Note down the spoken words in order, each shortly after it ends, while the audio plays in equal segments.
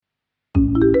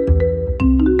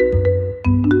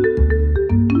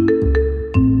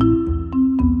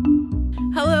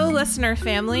listener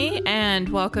family, and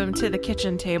welcome to the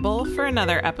kitchen table for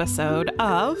another episode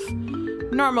of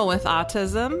Normal with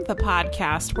Autism, the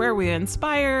podcast where we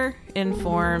inspire,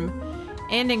 inform,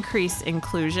 and increase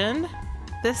inclusion.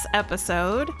 This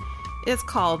episode is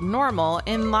called Normal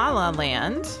in La La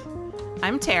Land.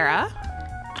 I'm Tara.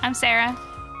 I'm Sarah.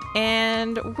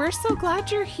 And we're so glad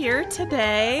you're here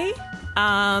today.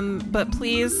 But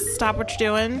please stop what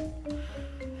you're doing.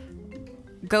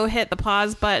 Go hit the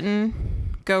pause button.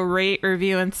 Go rate,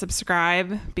 review, and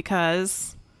subscribe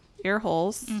because ear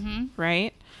holes,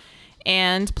 right?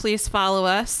 And please follow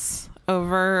us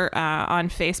over on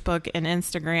Facebook and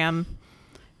Instagram.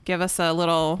 Give us a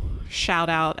little shout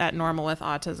out at Normal with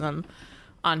Autism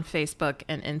on Facebook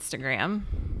and Instagram.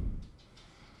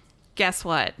 Guess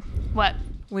what? What?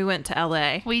 We went to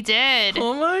LA. We did.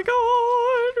 Oh my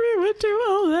God, we went to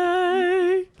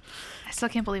LA. I still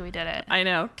can't believe we did it. I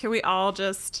know. Can we all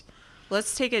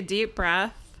let's take a deep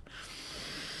breath.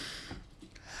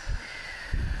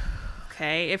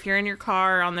 Okay, if you're in your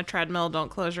car on the treadmill, don't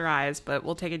close your eyes, but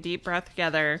we'll take a deep breath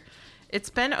together.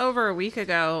 It's been over a week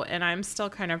ago, and I'm still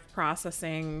kind of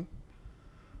processing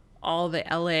all the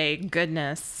LA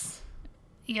goodness.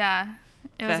 Yeah,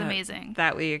 it was amazing.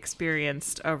 That we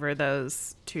experienced over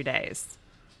those 2 days.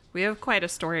 We have quite a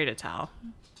story to tell.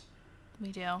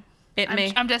 We do.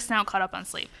 I'm just now caught up on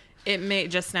sleep.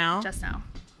 Just now? Just now.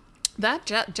 That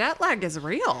jet lag is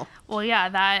real. Well, yeah,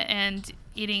 that and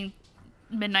eating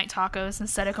midnight tacos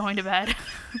instead of going to bed.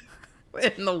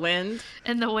 In the wind.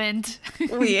 In the wind.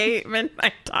 We ate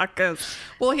midnight tacos.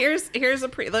 Well, here's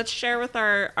let's share with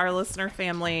our listener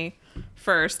family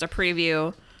first a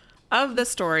preview of the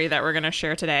story that we're going to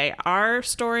share today. Our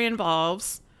story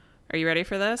involves, are you ready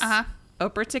for this? Uh-huh.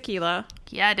 Oprah Tequila.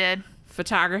 Yeah, I did.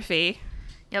 Photography.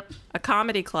 Yep. A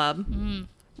comedy club.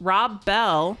 Rob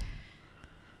Bell.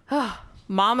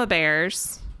 Mama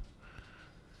Bears.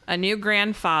 A new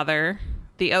grandfather.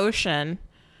 The ocean.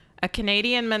 A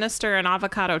Canadian minister and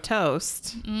avocado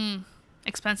toast.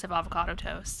 Expensive avocado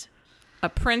toast. A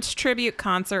Prince tribute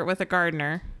concert with a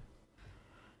gardener.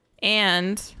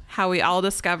 And how we all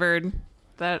discovered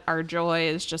that our joy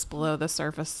is just below the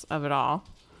surface of it all.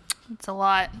 It's a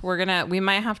lot. We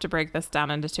might have to break this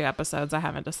down into 2 episodes. I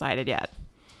haven't decided yet.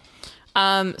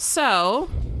 So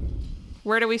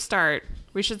where do we start?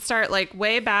 We should start like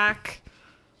way back.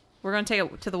 We're going to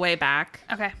take it to the way back.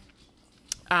 Okay.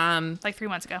 Like 3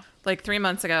 months ago. Like 3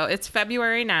 months ago. It's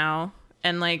February now.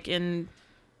 And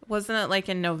wasn't it like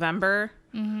in November?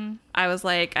 Mm-hmm. I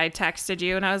texted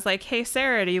you and I was like, hey,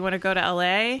 Sarah, do you want to go to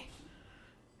LA?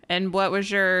 And what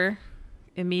was your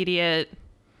immediate...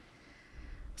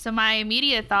 So my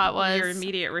immediate thought was... Your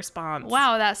immediate response.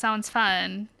 Wow, that sounds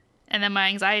fun. And then my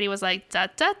anxiety was like, da,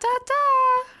 da, da,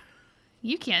 da.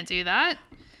 You can't do that.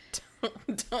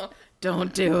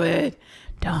 Don't do it.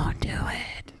 Don't do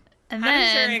it. And How then,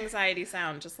 does your anxiety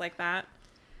sound? Just like that?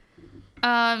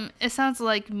 it sounds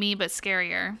like me, but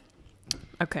scarier.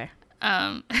 Okay.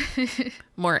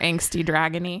 More angsty,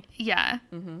 dragony. Yeah.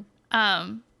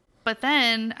 Mm-hmm. But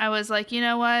then I was like, you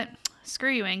know what? Screw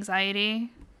you,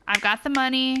 anxiety. I've got the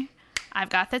money. I've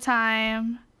got the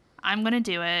time. I'm going to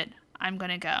do it. I'm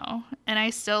going to go. And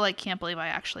I still can't believe I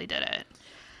actually did it.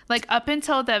 Up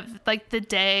until the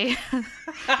day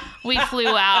we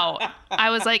flew out, I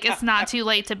was like, it's not too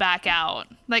late to back out.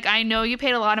 I know you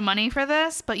paid a lot of money for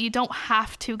this, but you don't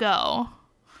have to go.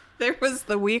 There was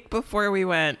the week before we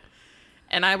went,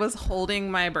 and I was holding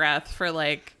my breath for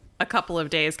a couple of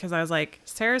days because I was like,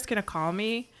 Sarah's going to call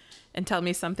me and tell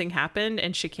me something happened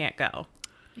and she can't go.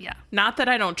 Yeah. Not that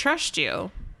I don't trust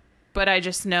you, but I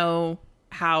just know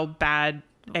how bad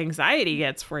anxiety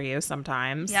gets for you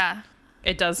sometimes. Yeah.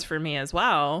 It does for me as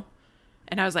well.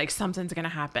 And I was like, something's going to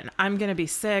happen. I'm going to be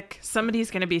sick.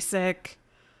 Somebody's going to be sick.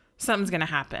 Something's going to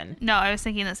happen. No, I was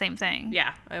thinking the same thing.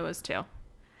 Yeah, I was too.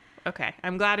 Okay.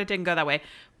 I'm glad it didn't go that way.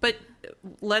 But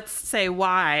let's say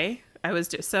why I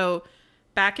was... So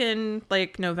back in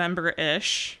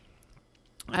November-ish,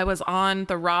 I was on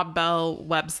the Rob Bell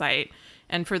website.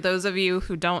 And for those of you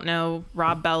who don't know,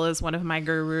 Rob Bell is one of my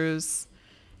gurus.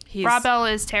 Rob Bell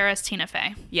is Tara's Tina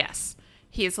Fey. Yes.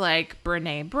 He's like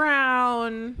Brene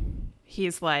Brown.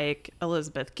 He's like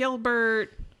Elizabeth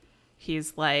Gilbert.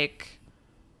 He's like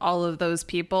all of those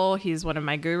people. He's one of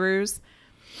my gurus.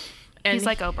 And he's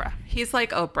like Oprah. He's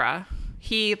like Oprah.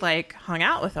 He hung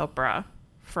out with Oprah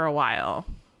for a while.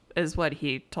 is what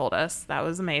he told us. That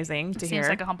was amazing to hear. Seems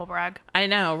like a humble brag. I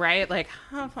know, right? Like,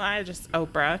 oh, I just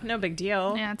Oprah. No big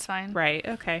deal. Yeah, it's fine. Right.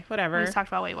 Okay. Whatever. We just talked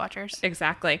about Weight Watchers.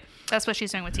 Exactly. That's what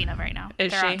she's doing with Tina right now.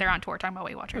 Is they're she? They're on tour talking about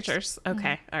Weight Watchers.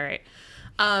 Okay. All right.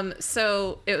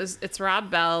 So it's Rob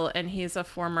Bell, and he's a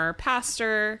former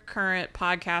pastor, current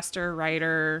podcaster,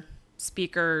 writer,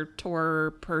 speaker,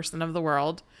 tour person of the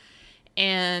world.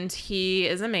 And he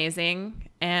is amazing.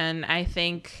 And I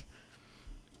think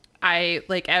I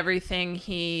like everything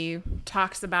he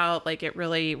talks about, like it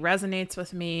really resonates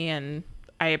with me, and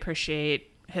I appreciate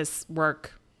his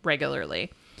work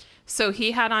regularly. So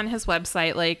he had on his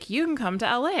website, like, you can come to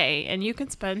LA and you can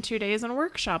spend 2 days in a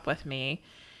workshop with me,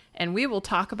 and we will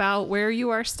talk about where you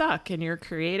are stuck in your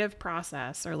creative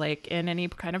process or like in any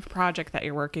kind of project that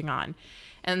you're working on.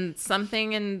 And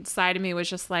something inside of me was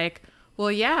just like,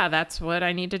 well, yeah, that's what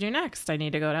I need to do next. I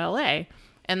need to go to LA.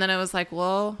 And then I was like,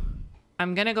 well,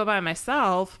 I'm going to go by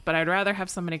myself, but I'd rather have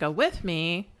somebody go with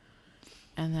me.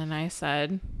 And then I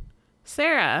said,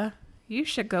 Sarah, you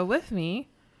should go with me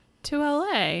to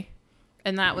LA.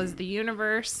 And that was the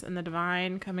universe and the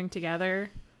divine coming together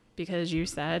because you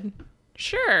said,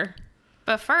 sure.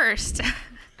 But first,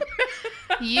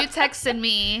 you texted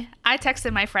me. I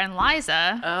texted my friend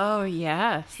Liza. Oh,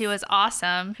 yes. Who was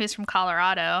awesome, who's from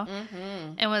Colorado,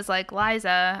 and was like,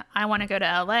 Liza, I want to go to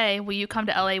LA. Will you come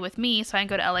to LA with me so I can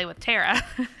go to LA with Tara?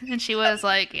 And she was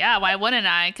like, yeah, why wouldn't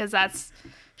I? Because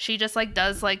she just like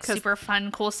does like super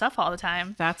fun, cool stuff all the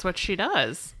time. That's what she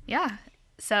does. Yeah.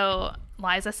 So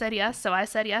Liza said yes. So I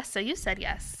said yes. So you said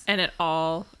yes. And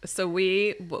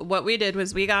what we did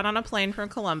was we got on a plane from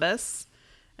Columbus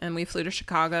and we flew to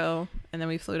Chicago, and then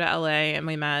we flew to LA, and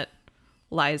we met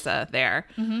Liza there.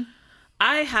 Mm-hmm.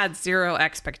 I had zero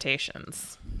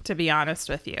expectations, to be honest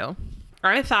with you.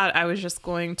 I thought I was just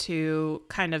going to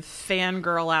kind of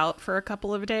fangirl out for a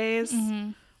couple of days,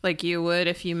 like you would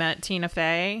if you met Tina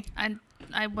Fey.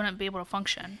 I wouldn't be able to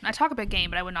function. I talk a big game,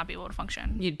 but I would not be able to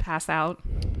function. You'd pass out.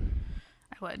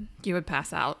 I would. You would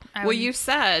pass out. Well, you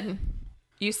said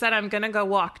I'm going to go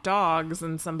walk dogs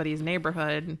in somebody's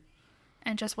neighborhood.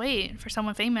 And just wait for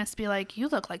someone famous to be like, you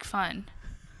look like fun.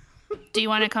 Do you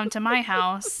want to come to my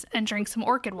house and drink some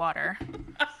orchid water?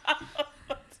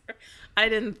 I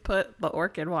didn't put the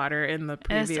orchid water in the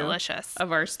preview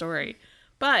of our story.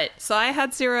 But so I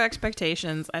had zero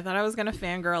expectations. I thought I was going to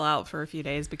fangirl out for a few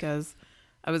days because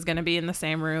I was going to be in the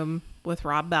same room with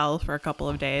Rob Bell for a couple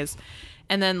of days.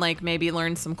 And then like maybe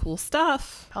learn some cool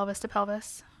stuff. Pelvis to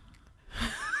pelvis.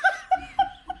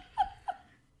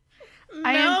 No.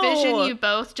 I envision you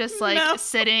both just like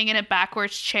sitting in a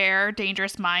backwards chair,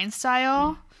 Dangerous Mind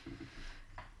style.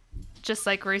 Just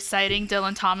like reciting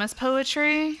Dylan Thomas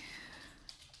poetry.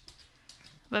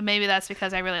 But maybe that's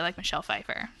because I really like Michelle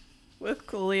Pfeiffer. With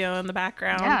Coolio in the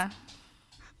background. Yeah.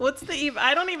 What's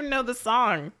I don't even know the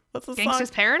song. What's the Gangsta's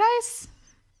song? Paradise?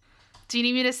 Do you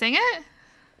need me to sing it?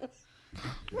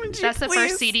 That's the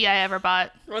first CD I ever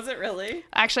bought. Was it really?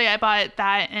 Actually, I bought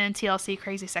that and TLC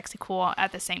Crazy Sexy Cool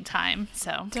at the same time.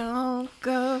 So don't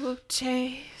go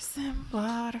chasing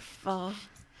waterfalls.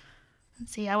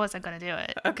 See, I wasn't gonna do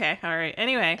it. Okay, all right.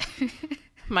 Anyway,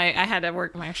 I had to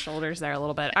work my shoulders there a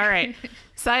little bit. All right.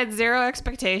 So I had zero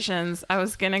expectations. I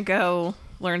was gonna go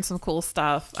learn some cool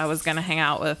stuff. I was gonna hang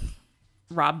out with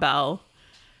Rob Bell.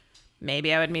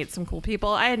 Maybe I would meet some cool people.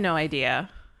 I had no idea.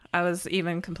 I was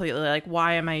even completely like,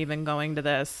 why am I even going to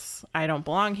this? I don't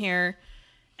belong here.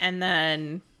 And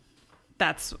then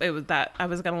I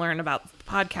was going to learn about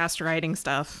podcast writing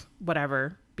stuff,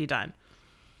 whatever, be done.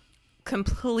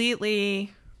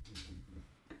 Completely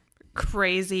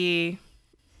crazy.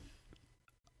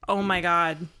 Oh my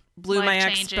God. Blew my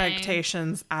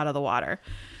expectations out of the water.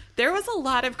 There was a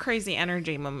lot of crazy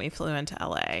energy when we flew into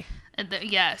LA.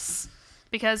 Yes.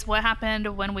 Because what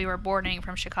happened when we were boarding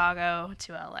from Chicago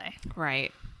to LA?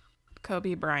 Right.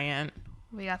 Kobe Bryant.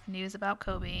 We got the news about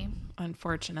Kobe.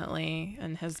 Unfortunately,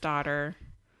 and his daughter.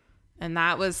 And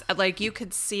that was, like, you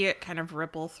could see it kind of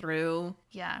ripple through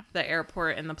the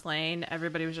airport and the plane.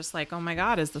 Everybody was just like, oh my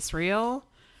God, is this real?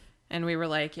 And we were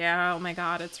like, yeah, oh my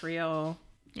God, it's real.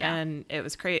 Yeah. And it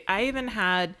was great. I even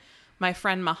had my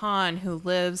friend Mahan, who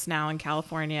lives now in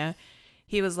California.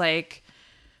 He was like,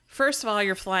 first of all,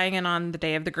 you're flying in on the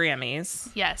day of the Grammys.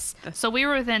 Yes. So we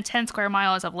were within 10 square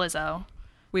miles of Lizzo.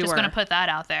 We were. Just going to put that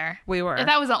out there. We were. If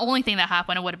that was the only thing that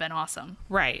happened, it would have been awesome.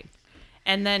 Right.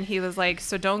 And then he was like,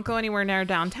 so don't go anywhere near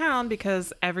downtown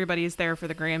because everybody's there for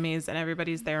the Grammys and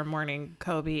everybody's there mourning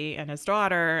Kobe and his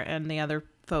daughter and the other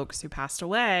folks who passed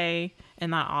away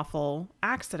in that awful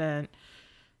accident.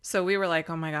 So we were like,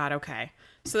 oh my God, okay.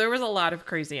 So there was a lot of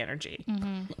crazy energy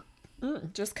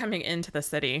just coming into the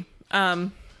city.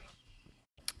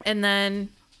 And then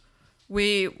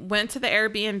we went to the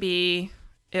Airbnb.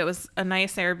 It was a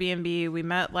nice Airbnb. We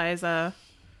met Liza.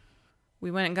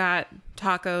 We went and got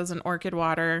tacos and orchid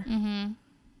water. Mm-hmm.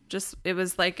 It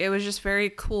was just very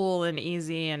cool and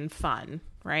easy and fun,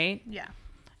 right? Yeah.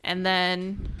 And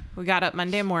then we got up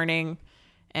Monday morning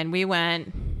and we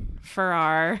went for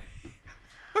our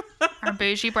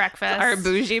bougie breakfast. Our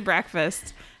bougie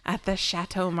breakfast at the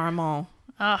Chateau Marmont.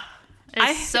 Oh,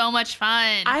 it's so much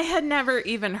fun. I had never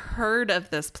even heard of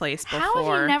this place before. How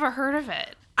have you never heard of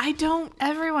it? I don't.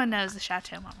 Everyone knows the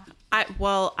Chateau Marmont.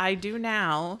 I do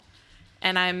now,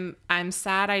 and I'm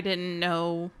sad I didn't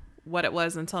know what it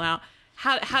was until now.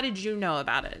 How did you know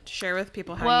about it? Share with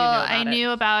people how you know about it. I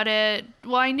knew about it.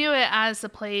 Well, I knew it as the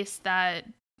place that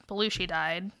Belushi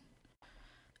died.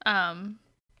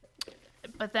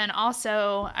 But then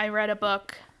also I read a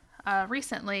book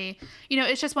recently.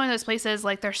 It's just one of those places,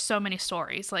 like, there's so many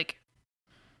stories, like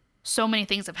so many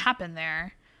things have happened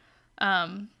there.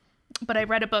 But I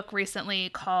read a book recently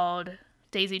called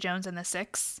Daisy Jones and the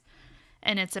Six,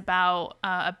 and it's about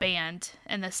a band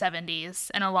in the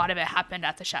 70s, and a lot of it happened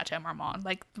at the Chateau Marmont,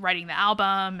 like writing the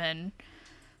album and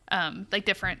like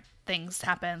different things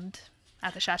happened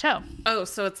at the chateau. Oh,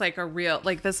 so it's like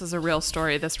this is a real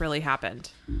story. This really happened.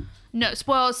 No,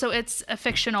 well, so it's a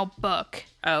fictional book.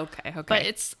 Oh, okay. But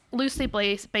it's loosely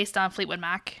based on Fleetwood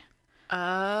Mac.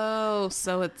 Oh,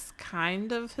 so it's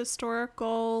kind of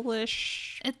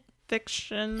historical-ish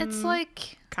fiction. It's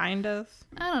like... Kind of.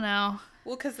 I don't know.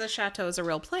 Well, because the chateau is a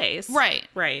real place. Right.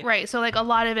 Right. Right. So, like, a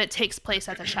lot of it takes place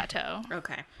at the chateau.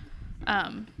 Okay.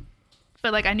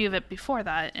 But, like, I knew of it before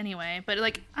that anyway. But,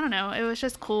 like, I don't know. It was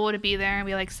just cool to be there and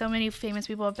be like, so many famous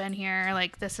people have been here.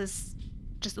 Like, this is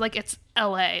just, like, it's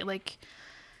LA. Like,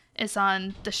 it's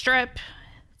on the Strip.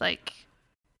 Like,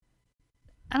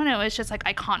 I don't know. It's just, like,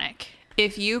 iconic.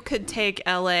 If you could take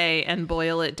LA and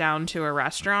boil it down to a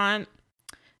restaurant...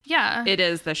 Yeah. It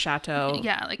is the Chateau.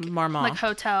 Yeah, like Marmont. Like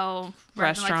hotel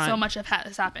restaurant. Like so much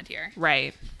has happened here.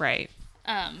 Right.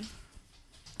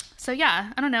 So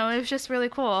yeah, I don't know. It was just really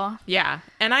cool. Yeah.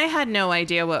 And I had no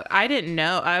idea I didn't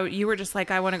know. You were just like,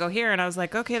 I want to go here. And I was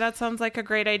like, okay, that sounds like a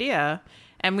great idea.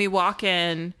 And we walk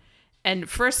in and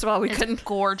first of all, It's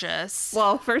gorgeous.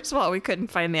 Well, first of all, we couldn't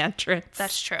find the entrance.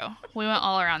 That's true. We went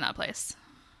all around that place.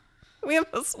 We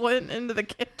almost went into the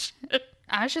kitchen.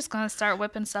 I was just going to start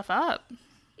whipping stuff up.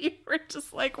 You were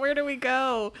just like, where do we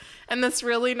go? And this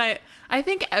really nice... I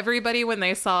think everybody, when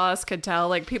they saw us, could tell.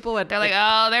 Like, people would... They're like,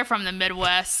 oh, they're from the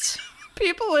Midwest.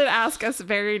 People would ask us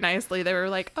very nicely. They were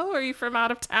like, oh, are you from out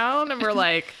of town? And we're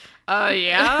like,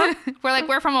 yeah.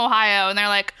 We're from Ohio. And they're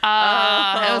like,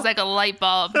 It was like a light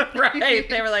bulb. Right.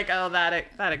 They were like, oh,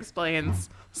 that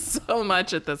explains so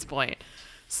much at this point.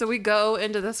 So we go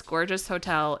into this gorgeous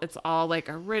hotel. It's all, like,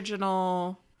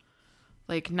 original...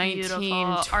 like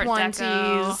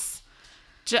 1920s,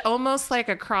 almost like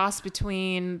a cross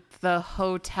between the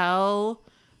hotel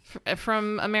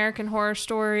from American Horror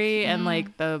Story and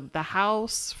like the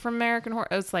house from American Horror.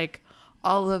 It's like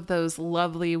all of those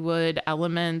lovely wood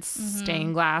elements,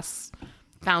 stained glass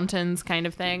fountains kind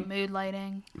of thing. Mood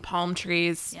lighting. Palm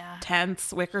trees,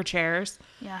 tents, wicker chairs.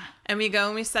 Yeah. And we go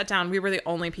and we sat down. We were the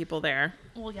only people there.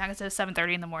 Well, yeah, because it was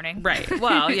 7:30 in the morning. Right.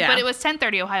 Well, yeah. But it was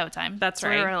 10:30 Ohio time. That's so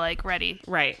right. We were like ready.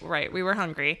 Right. We were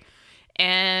hungry.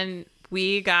 And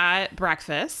we got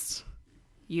breakfast.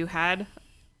 You had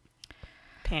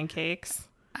pancakes.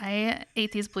 I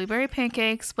ate these blueberry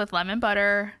pancakes with lemon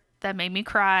butter that made me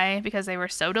cry because they were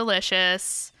so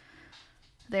delicious.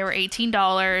 They were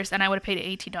 $18, and I would have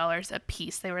paid $18 a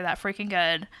piece. They were that freaking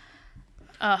good.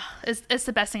 It's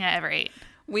the best thing I ever ate.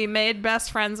 We made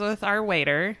best friends with our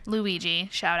waiter. Luigi,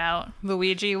 shout out.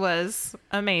 Luigi was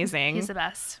amazing. He's the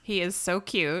best. He is so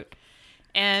cute.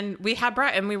 And we had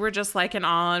Brett, and we were just like in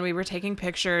awe, and we were taking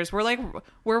pictures. We're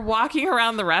walking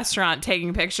around the restaurant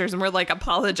taking pictures, and we're like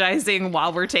apologizing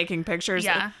while we're taking pictures.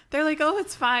 Yeah. And they're like, oh,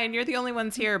 it's fine. You're the only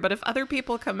ones here. But if other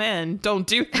people come in, don't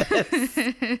do this.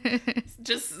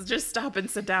 just stop and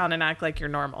sit down and act like you're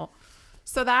normal.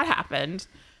 So that happened.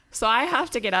 So I have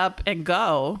to get up and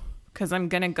go because I'm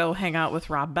going to go hang out with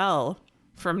Rob Bell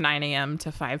from 9 a.m. to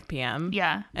 5 p.m.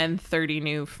 Yeah. And 30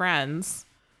 new friends.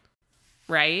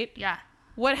 Right? Yeah.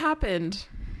 What happened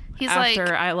He's after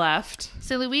like, I left?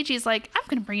 So Luigi's like, I'm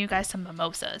going to bring you guys some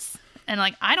mimosas. And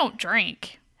like, I don't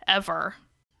drink ever.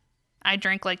 I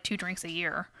drink like 2 drinks a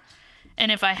year.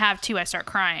 And if I have 2, I start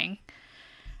crying.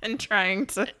 And trying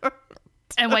to...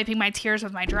 and wiping my tears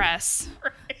with my dress.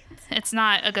 Right. It's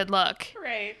not a good look.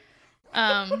 Right.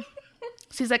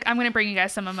 So he's like, I'm going to bring you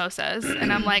guys some mimosas.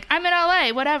 And I'm like, I'm in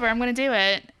LA, whatever, I'm going to do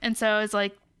it. And so it's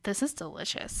like this is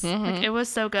delicious. Like, it was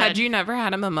so good. Had you never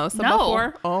had a mimosa No.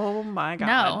 before? Oh my God.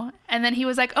 No. And then he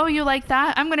was like, oh, you like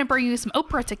that? I'm going to bring you some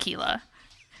Oprah tequila.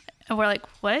 And we're like,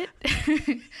 what?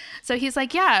 So he's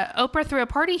like, yeah, Oprah threw a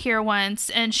party here once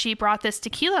and she brought this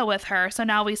tequila with her. So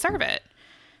now we serve it.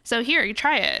 So here, you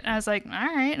try it. And I was like, all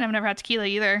right. And I've never had tequila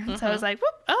either. So I was like,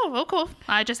 whoop, oh, well, cool.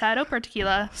 I just had Oprah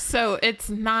tequila. So it's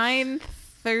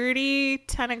 9:30,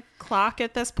 10 o'clock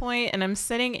at this point, and I'm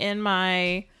sitting in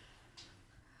my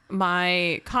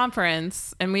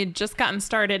conference, and we'd just gotten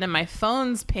started, and my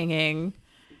phone's pinging,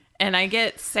 and I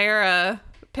get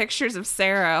pictures of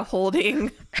Sarah holding,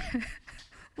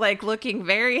 like, looking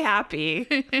very happy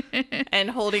and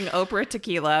holding Oprah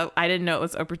tequila. I didn't know it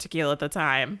was Oprah tequila at the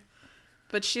time.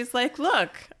 But she's like,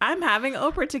 look, I'm having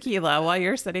Oprah tequila while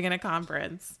you're sitting in a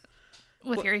conference.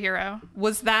 With your hero.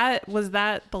 Was that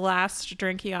the last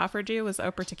drink he offered you? Was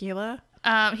Oprah tequila?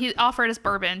 He offered us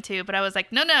bourbon too, but I was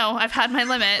like, no, I've had my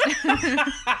limit.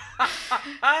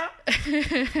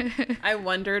 I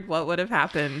wondered what would have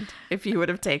happened if you would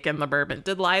have taken the bourbon.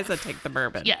 Did Liza take the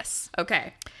bourbon? Yes.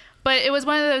 Okay. But it was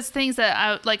one of those things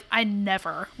that I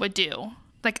never would do.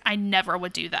 Like, I never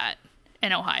would do that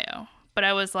in Ohio. But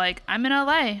I was like, I'm in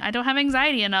LA. I don't have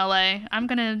anxiety in LA. I'm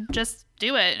going to just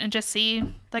do it and just see,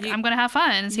 I'm going to have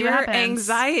fun and see what happens. Your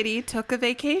anxiety took a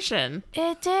vacation.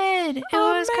 It did. It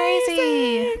was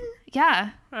crazy.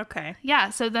 Yeah. Okay. Yeah.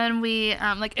 So then we,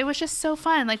 it was just so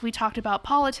fun. Like, we talked about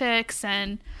politics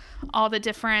and all the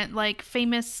different,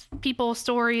 famous people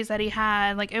stories that he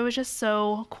had. Like, it was just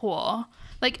so cool.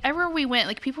 Like, everywhere we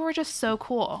went, people were just so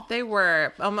cool. They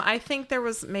were. I think there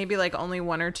was maybe, only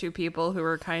one or two people who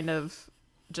were kind of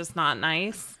just not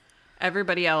nice.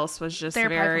 Everybody else was just They're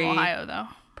very... probably from Ohio, though.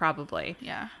 Probably.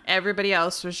 Yeah. Everybody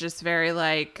else was just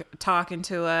very, talking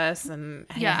to us and,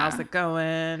 hey, how's it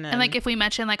going? And, if we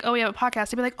mentioned, oh, we have a podcast,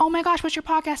 they'd be like, oh, my gosh, what's your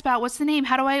podcast about? What's the name?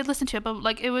 How do I listen to it?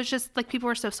 But, it was just, people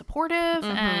were so supportive,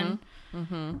 and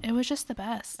it was just the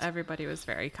best. Everybody was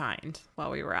very kind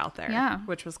while we were out there. Yeah.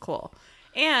 Which was cool.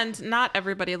 And not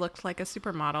everybody looked like a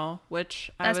supermodel, which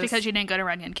That's because you didn't go to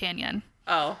Runyon Canyon.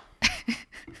 Oh.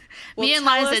 Me and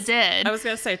Liza did. I was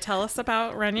going to say, tell us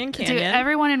about Runyon Canyon. Dude,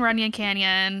 everyone in Runyon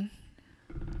Canyon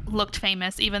looked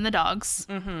famous, even the dogs.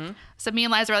 Mm-hmm. So me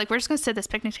and Liza were like, we're just going to sit at this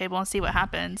picnic table and see what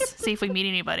happens, see if we meet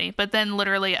anybody. But then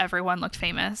literally everyone looked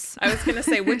famous. I was going to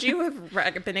say, would you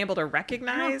have been able to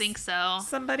recognize I don't think so.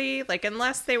 somebody?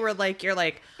 Unless they were you're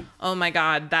like, oh my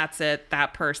God, that's it,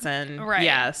 that person. Right.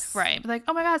 Yes. Right. But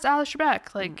oh my God, it's Alice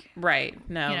Trebek. Right.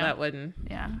 No, that wouldn't.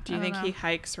 Yeah. Do you think he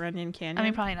hikes Runyon Canyon? I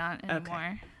mean, probably not anymore.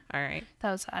 Okay. All right.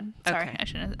 That was sad. Sorry. Okay.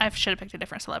 I should have picked a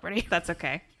different celebrity. That's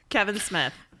okay. Kevin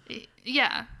Smith.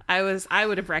 Yeah. I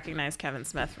would have recognized Kevin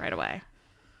Smith right away.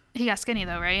 He got skinny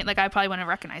though, right? I probably wouldn't have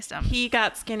recognized him. He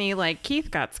got skinny like Keith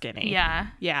got skinny. Yeah.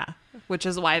 Yeah. Which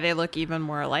is why they look even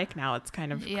more alike now. It's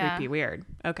kind of creepy weird.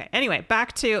 Okay. Anyway,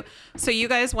 back to, so you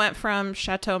guys went from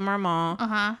Chateau Marmont.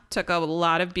 Uh-huh. Took a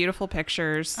lot of beautiful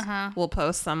pictures. Uh-huh. We'll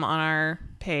post some on our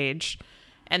page.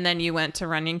 And then you went to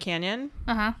Runyon Canyon.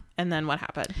 Uh-huh. And then what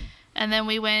happened? And then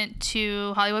we went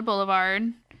to Hollywood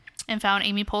Boulevard and found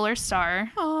Amy Poehler's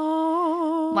star.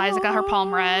 Oh. Liza got her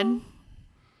palm read.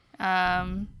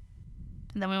 And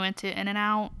then we went to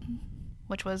In-N-Out,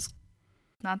 which was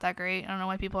not that great. I don't know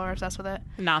why people are obsessed with it.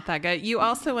 Not that good. You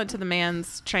also went to the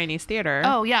Man's Chinese Theater.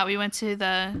 Oh, yeah. We went to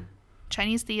the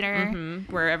Chinese Theater.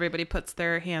 Mm-hmm, where everybody puts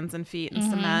their hands and feet in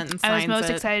cement and signs I was most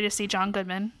it. excited to see John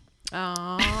Goodman.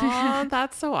 Oh,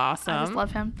 that's so awesome. I just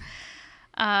love him.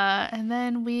 And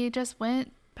then we just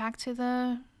went back to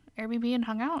the Airbnb and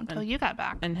hung out until you got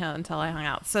back. Until I hung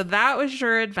out. So that was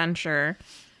your adventure.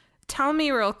 Tell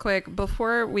me real quick,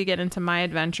 before we get into my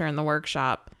adventure in the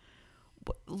workshop.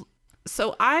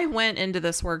 So I went into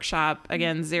this workshop,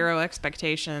 again, 0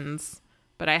 expectations,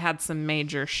 but I had some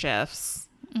major shifts.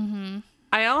 Mm-hmm.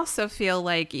 I also feel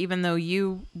like even though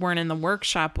you weren't in the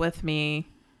workshop with me,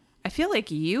 I feel like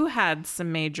you had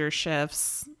some major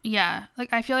shifts. Yeah.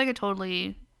 I feel like it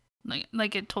totally,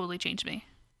 it totally changed me.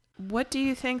 What do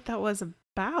you think that was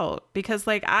about? Because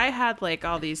I had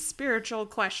all these spiritual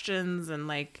questions and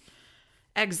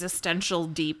existential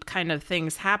deep kind of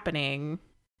things happening.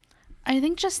 I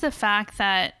think just the fact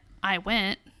that I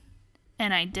went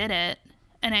and I did it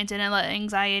and I didn't let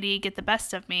anxiety get the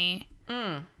best of me.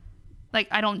 I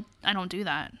don't do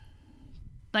that.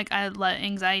 I let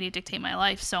anxiety dictate my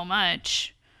life so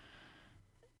much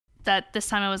that this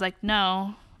time I was like,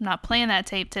 no, I'm not playing that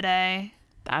tape today.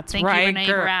 That's Thank right, you, Brene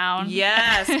girl. Brown.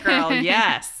 Yes, girl.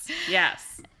 Yes.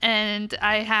 Yes. And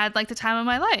I had the time of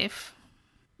my life.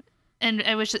 And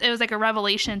it was a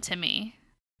revelation to me.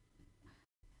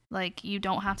 You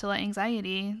don't have to let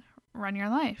anxiety run your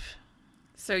life.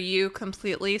 So you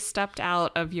completely stepped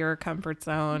out of your comfort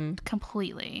zone.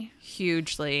 Completely.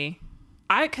 Hugely.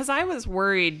 Because I was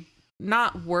worried,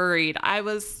 not worried.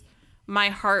 My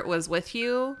heart was with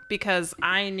you because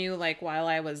I knew, like, while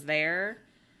I was there,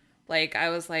 like, I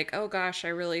was like, oh gosh, I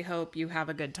really hope you have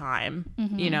a good time.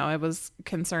 You know, I was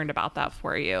concerned about that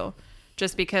for you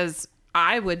just because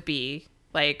I would be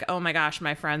like, oh my gosh,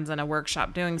 my friend's in a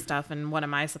workshop doing stuff and what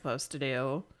am I supposed to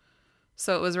do?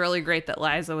 So it was really great that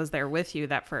Liza was there with you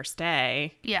that first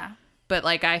day. Yeah. But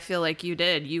like, I feel like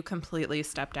you completely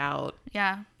stepped out.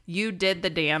 Yeah. You did the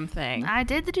damn thing. I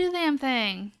did the damn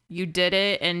thing. You did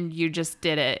it and you just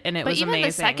did it. And it was amazing. But even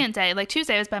the second day, like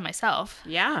Tuesday, I was by myself.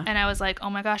 Yeah. And I was like, oh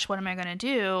my gosh, what am I going to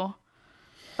do?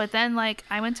 But then like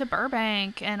I went to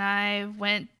Burbank and I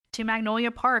went to Magnolia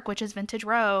Park, which is Vintage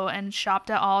Row, and shopped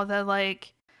at all the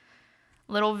like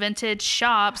little vintage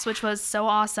shops, which was so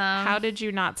awesome. How did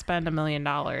you not spend $1 million?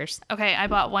 Okay, I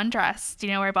bought one dress. Do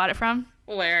you know where I bought it from?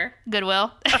 Where?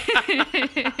 Goodwill.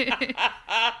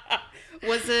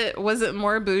 Was it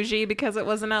more bougie because it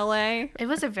was in LA? It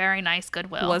was a very nice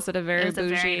Goodwill. Was it a very bougie? It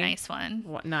was a very nice one.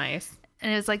 What, nice.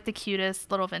 And it was like the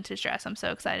cutest little vintage dress. I'm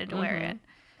so excited to wear it.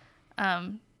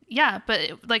 Yeah,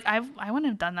 but like I wouldn't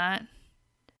have done that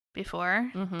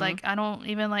before. Like I don't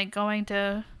even like going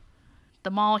to the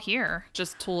mall here.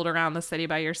 Just tooled around the city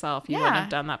by yourself. You wouldn't have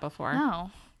done that before. No.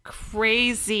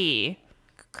 Crazy.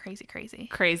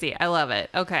 Crazy. I love it.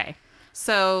 Okay.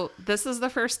 So this is the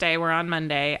first day. We're on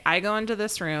Monday. I go into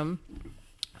this room.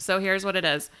 So here's what it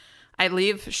is. I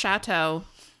leave Chateau.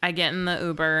 I get in the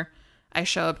Uber. I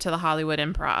show up to the Hollywood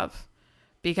Improv.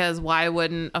 Because why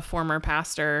wouldn't a former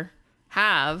pastor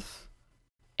have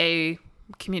a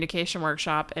communication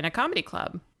workshop in a comedy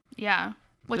club? Yeah.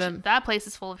 Which that place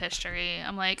is full of history.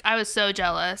 I'm like, I was so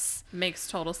jealous. Makes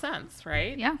total sense,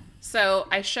 right? Yeah. So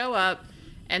I show up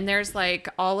and there's like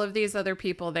all of these other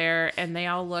people there and they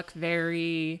all look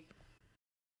very,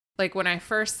 like when I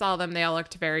first saw them, they all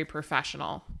looked very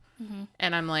professional.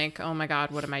 And I'm like, oh my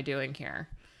God, what am I doing here?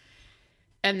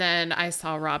 And then I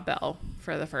saw Rob Bell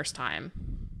for the first time.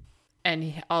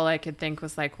 And all I could think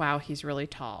was like, wow, he's really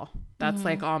tall. That's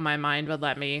like all my mind would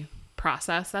let me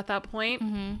process at that point.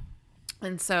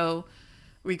 And so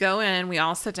we go in, we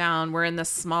all sit down. We're in this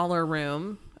smaller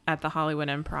room at the Hollywood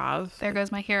Improv. There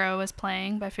Goes My Hero was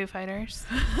playing by Foo Fighters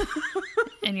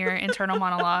in your internal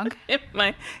monologue.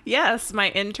 My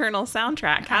internal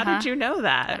soundtrack. How did you know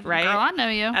that, right? Girl, I know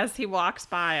you. As he walks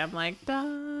by, I'm like,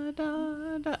 da,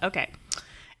 da, da. Okay.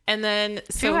 And then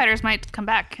Foo Fighters might come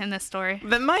back in this story.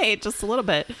 That might, just a little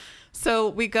bit. So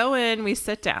we go in, we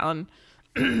sit down,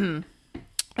 and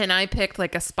I picked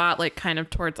like a spot like kind of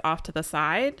towards off to the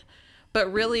side.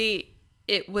 But really,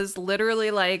 it was literally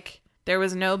like there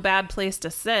was no bad place to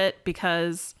sit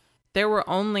because there were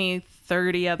only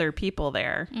 30 other people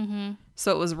there.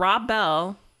 So it was Rob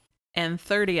Bell and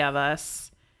 30 of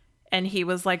us, and he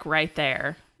was like right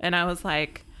there. And I was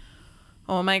like,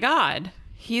 oh my God,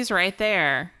 he's right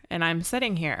there. And I'm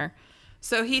sitting here.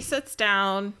 So he sits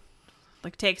down,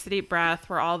 like takes a deep breath.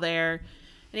 We're all there.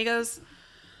 And he goes,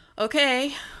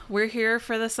 okay, we're here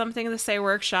for the Something to Say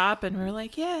workshop. And we're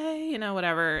like, yay, you know,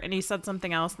 whatever. And he said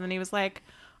something else. And then he was like,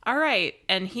 all right.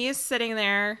 And he's sitting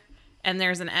there and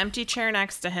there's an empty chair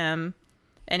next to him.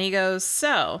 And he goes,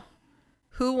 so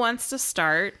who wants to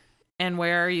start and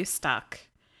where are you stuck?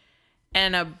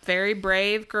 And a very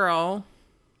brave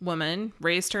woman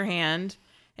raised her hand.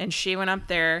 And she went up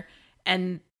there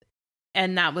and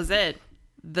that was it.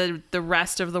 The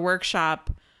rest of the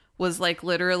workshop was like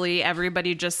literally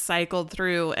everybody just cycled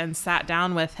through and sat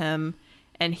down with him.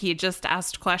 And he just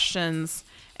asked questions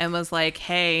and was like,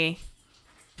 hey,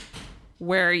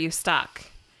 where are you stuck?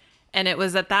 And it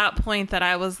was at that point that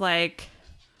I was like,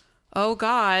 oh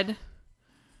God,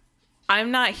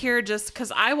 I'm not here just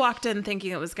because I walked in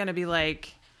thinking it was going to be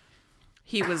like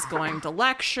he was going to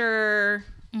lecture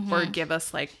or give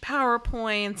us like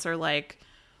PowerPoints or like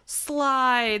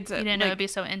slides. You didn't know it'd be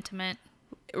so intimate.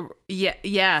 Yeah.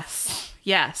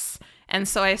 Yes. And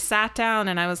so I sat down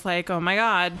and I was like, oh my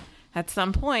God, at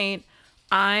some point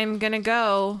I'm going to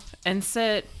go and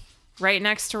sit right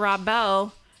next to Rob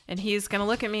Bell and he's going to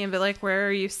look at me and be like, where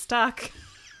are you stuck?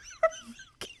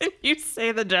 Can you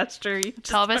say the gesture?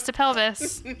 Pelvis to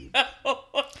pelvis.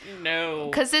 No.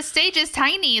 Because this stage is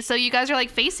tiny, so you guys are like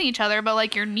facing each other, but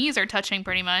like your knees are touching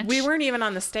pretty much. We weren't even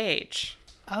on the stage.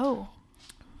 Oh.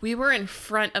 We were in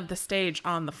front of the stage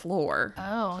on the floor.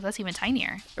 Oh, that's even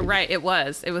tinier. Right, it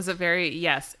was. It was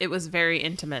it was very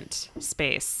intimate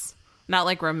space. Not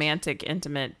like romantic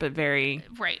intimate, but very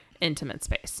intimate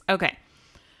space. Okay.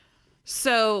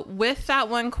 So with that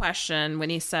one question, when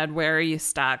he said, where are you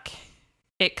stuck?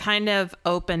 it kind of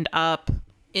opened up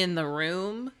in the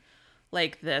room,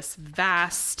 like this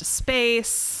vast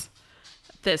space,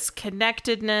 this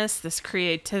connectedness, this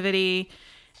creativity,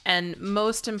 and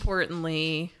most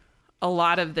importantly, a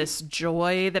lot of this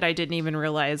joy that I didn't even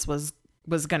realize was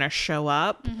going to show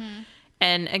up. Mm-hmm.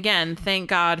 And again, thank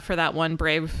God for that one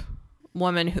brave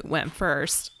woman who went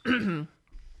first.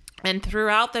 And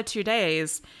throughout the 2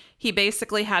 days, he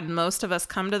basically had most of us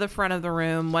come to the front of the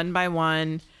room one by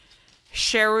one,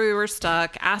 share where we were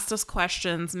stuck, asked us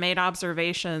questions, made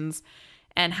observations,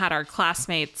 and had our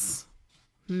classmates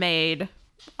made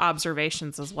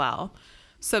observations as well.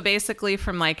 So basically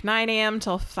from like 9 a.m.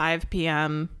 till 5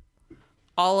 p.m.,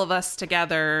 all of us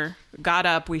together got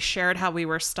up. We shared how we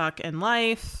were stuck in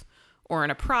life or in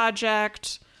a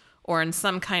project or in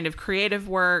some kind of creative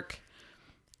work.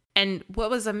 And what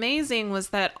was amazing was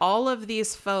that all of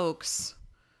these folks,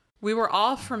 we were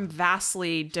all from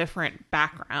vastly different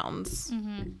backgrounds,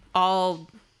 mm-hmm. all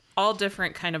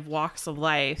different kind of walks of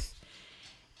life.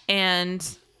 And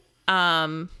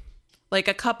like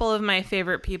a couple of my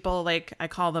favorite people, like I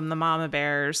call them the mama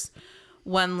bears.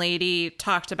 One lady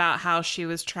talked about how she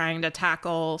was trying to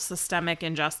tackle systemic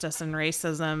injustice and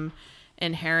racism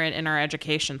inherent in our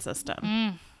education system.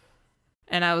 Mm.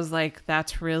 And I was like,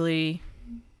 that's really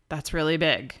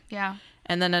big. Yeah.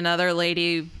 And then another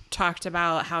lady talked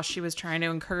about how she was trying to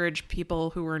encourage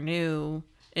people who were new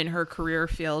in her career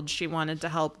field. She wanted to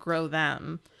help grow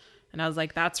them. And I was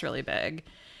like, that's really big.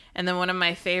 And then one of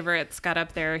my favorites got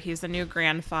up there. He's a new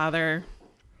grandfather.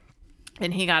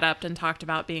 And he got up and talked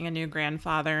about being a new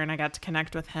grandfather, and I got to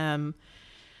connect with him.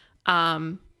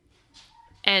 And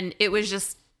it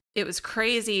was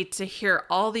crazy to hear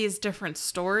all these different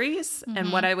stories. Mm-hmm.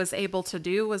 And what I was able to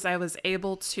do was I was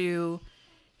able to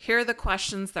hear the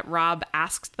questions that Rob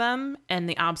asked them and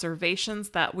the observations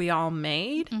that we all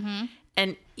made. Mm-hmm.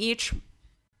 And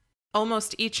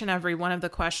almost each and every one of the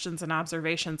questions and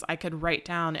observations I could write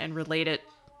down and relate it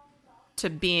to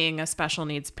being a special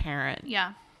needs parent.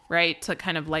 Yeah. Right? To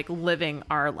kind of like living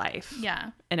our life.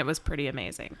 Yeah. And it was pretty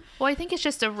amazing. Well, I think it's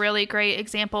just a really great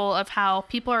example of how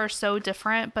people are so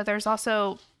different, but there's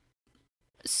also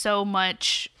so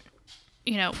much,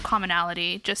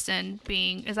 commonality just in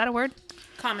being, is that a word?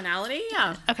 Commonality?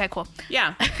 Yeah. Okay, cool.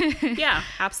 Yeah. Yeah,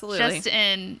 absolutely. Just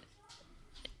in,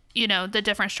 the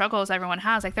different struggles everyone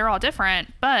has. Like, they're all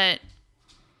different, but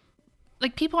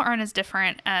like people aren't as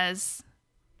different as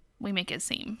we make it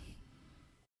seem.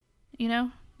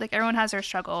 Like, everyone has their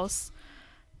struggles,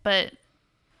 but,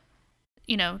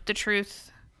 the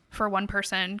truth for one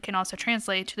person can also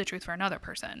translate to the truth for another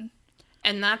person.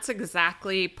 And that's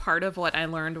exactly part of what I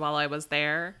learned while I was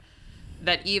there,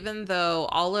 that even though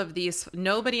all of these,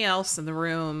 nobody else in the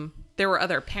room, there were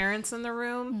other parents in the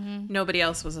room, mm-hmm. nobody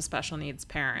else was a special needs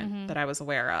parent mm-hmm. that I was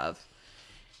aware of.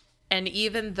 And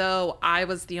even though I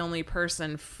was the only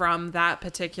person from that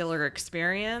particular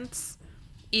experience,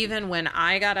 even when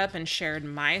I got up and shared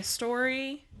my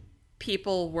story,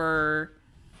 people were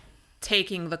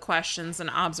taking the questions and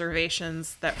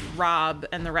observations that Rob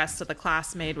and the rest of the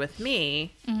class made with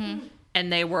me, mm-hmm.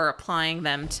 and they were applying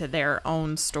them to their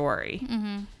own story.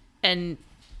 Mm-hmm. And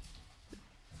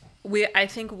I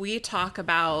think we talk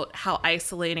about how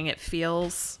isolating it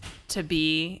feels to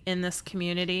be in this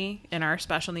community, in our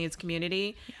special needs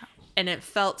community. Yeah. And it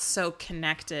felt so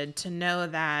connected to know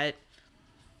that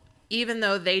even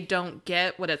though they don't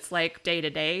get what it's like day to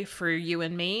day for you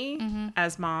and me mm-hmm.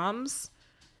 as moms,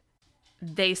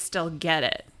 they still get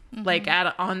it. Mm-hmm. Like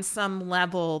on some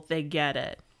level, they get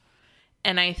it.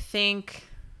 And I think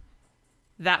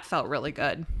that felt really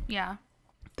good. Yeah.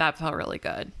 That felt really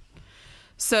good.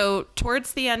 So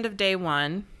towards the end of day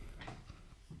one,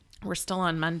 we're still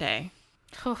on Monday.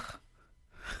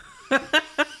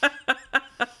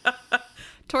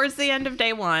 Towards the end of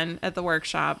day one at the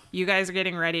workshop, you guys are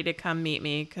getting ready to come meet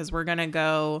me because we're going to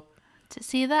go to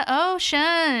see the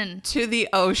ocean. To the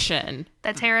ocean.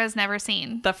 That Tara's never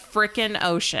seen. The frickin'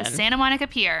 ocean. The Santa Monica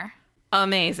Pier.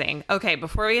 Amazing. Okay,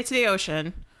 before we get to the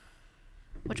ocean.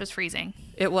 Which was freezing.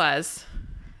 It was.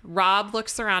 Rob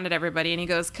looks around at everybody and he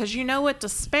goes, because you know what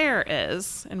despair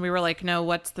is? And we were like, no,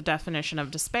 what's the definition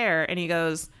of despair? And he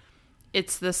goes,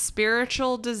 it's the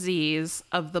spiritual disease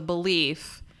of the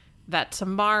belief that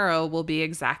tomorrow will be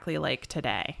exactly like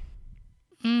today.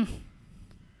 Mm.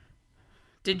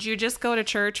 Did you just go to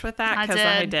church with that? Because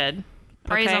I did.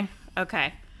 Praise him.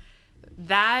 Okay.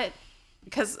 That,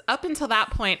 because up until that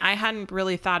point, I hadn't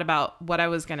really thought about what I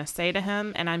was going to say to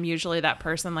him. And I'm usually that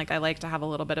person, like I like to have a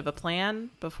little bit of a plan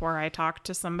before I talk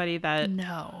to somebody that...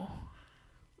 No.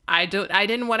 I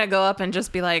didn't want to go up and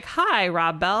just be like, "Hi,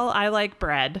 Rob Bell, I like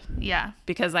bread," Yeah.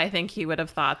 because I think he would have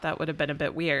thought that would have been a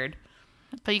bit weird.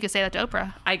 But you could say that to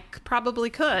Oprah. Probably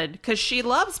could, because she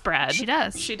loves bread. She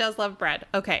does. She does love bread.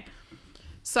 Okay.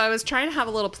 So I was trying to have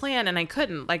a little plan and I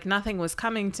couldn't. Like, nothing was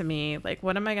coming to me. Like,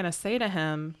 what am I going to say to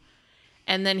him?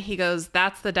 And then he goes,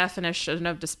 "That's the definition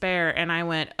of despair." And I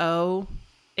went, "Oh,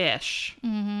 ish.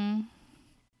 Mm-hmm.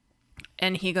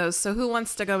 And he goes, "So who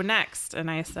wants to go next?" And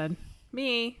I said,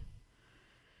 "Me."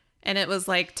 And it was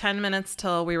like 10 minutes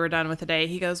till we were done with the day.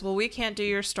 He goes, "Well, we can't do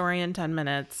your story in 10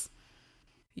 minutes.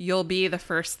 You'll be the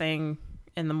first thing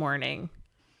in the morning."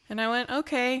 And I went,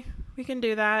 "Okay, we can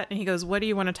do that." And he goes, "What do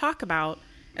you want to talk about?"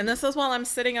 And this is while I'm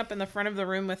sitting up in the front of the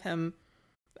room with him,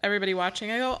 everybody watching.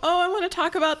 I go, "Oh, I want to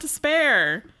talk about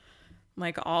despair."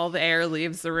 Like, all the air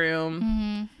leaves the room.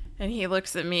 Mm-hmm. And he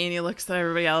looks at me and he looks at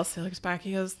everybody else. He looks back.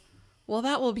 He goes, "Well,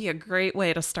 that will be a great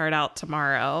way to start out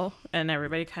tomorrow." And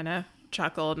everybody kind of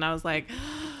chuckled. And I was like,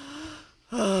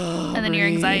 oh, And then your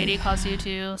anxiety caused you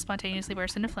to spontaneously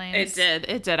burst into flames. It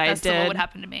did. That's what would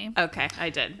happen to me. Okay, I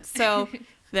did. So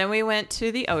then we went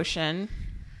to the ocean.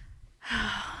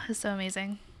 It's so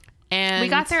amazing. And we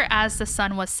got there as the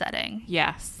sun was setting.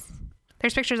 Yes.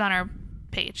 There's pictures on our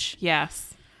page.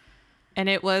 Yes. And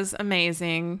it was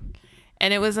amazing.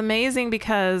 And it was amazing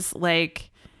because, like,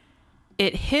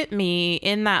 it hit me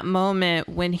in that moment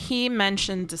when he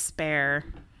mentioned despair.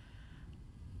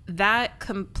 That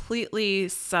completely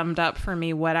summed up for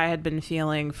me what I had been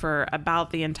feeling for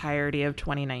about the entirety of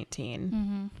 2019.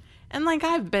 Mm-hmm. And, like,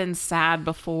 I've been sad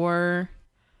before,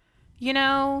 you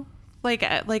know, like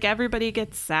everybody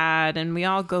gets sad and we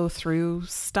all go through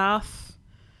stuff.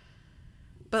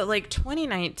 But, like,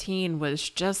 2019 was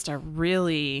just a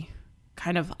really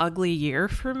kind of ugly year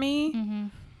for me. Mm-hmm.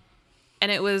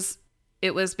 And it was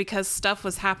because stuff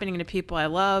was happening to people I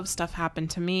love. Stuff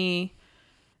happened to me.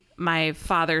 My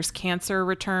father's cancer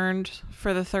returned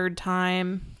for the third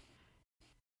time.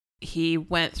 He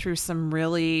went through some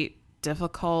really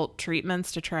difficult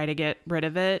treatments to try to get rid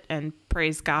of it. And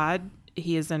praise God,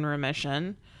 he is in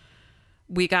remission.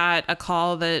 We got a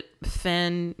call that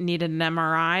Finn needed an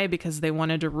MRI because they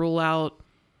wanted to rule out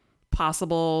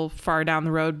possible far down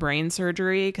the road brain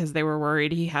surgery because they were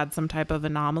worried he had some type of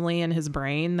anomaly in his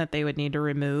brain that they would need to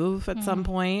remove at some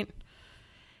point.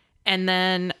 And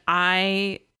then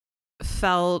I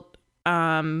felt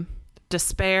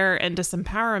despair and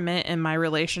disempowerment in my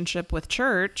relationship with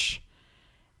church.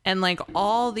 And like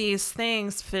all these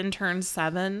things, Finn turned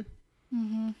 7.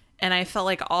 Mm-hmm. And I felt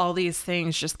like all these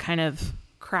things just kind of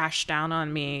crashed down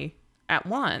on me at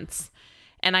once.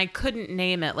 And I couldn't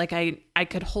name it. Like I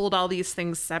could hold all these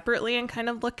things separately and kind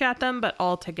of look at them, but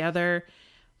all together,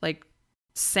 like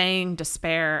saying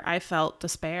despair, I felt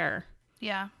despair.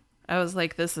 Yeah. I was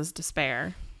like, this is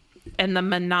despair. And the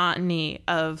monotony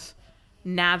of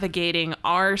navigating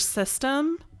our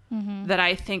system that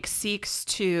I think seeks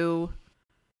to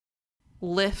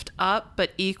lift up,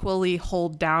 but equally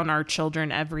hold down our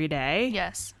children every day.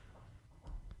 Yes.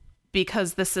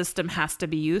 Because the system has to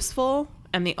be useful.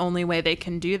 And the only way they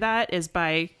can do that is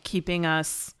by keeping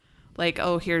us like,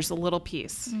 oh, here's a little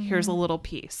piece. Here's a little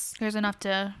piece. Here's enough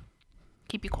to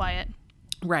keep you quiet.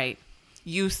 Right.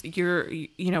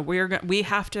 We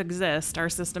have to exist. Our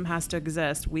system has to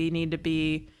exist. We need to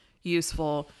be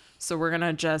useful. So we're going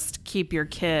to just keep your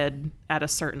kid at a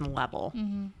certain level.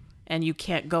 Mm-hmm. And you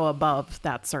can't go above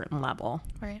that certain level.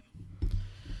 Right.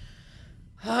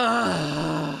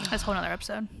 That's a whole nother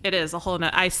episode. It is a whole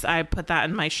I put that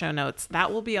in my show notes.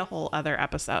 That will be a whole other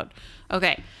episode.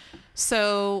 Okay.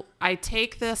 So I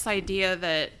take this idea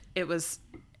that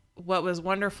what was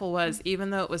wonderful was, even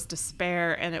though it was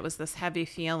despair and it was this heavy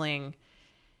feeling,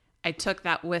 I took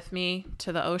that with me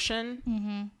to the ocean.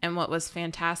 Mm-hmm. And what was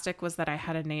fantastic was that I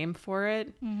had a name for it.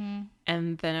 Mm-hmm.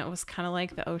 And then it was kind of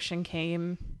like the ocean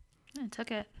came and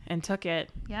took it.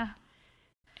 Yeah.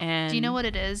 And do you know what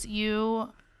it is? You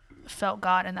felt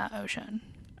God in that ocean.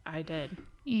 I did.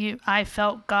 I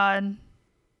felt God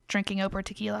drinking Oprah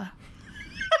tequila.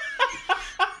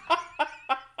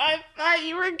 I thought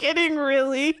you were getting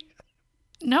really...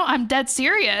 No, I'm dead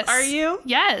serious. Are you?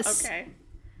 Yes. Okay.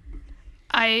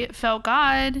 I felt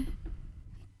God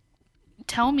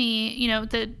tell me,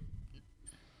 that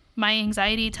my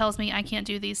anxiety tells me I can't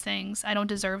do these things. I don't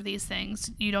deserve these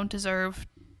things. You don't deserve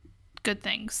good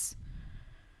things.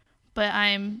 But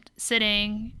I'm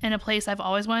sitting in a place I've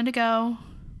always wanted to go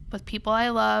with people I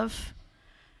love,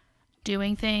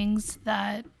 doing things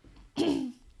that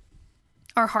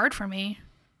are hard for me.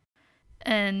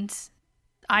 And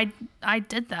I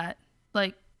did that.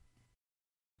 Like,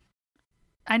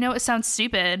 I know it sounds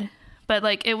stupid, but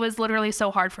like it was literally so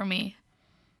hard for me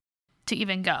to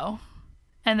even go.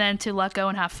 And then to let go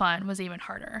and have fun was even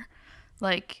harder.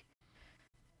 Like,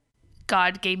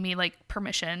 God gave me like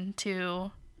permission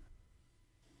to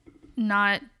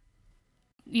not,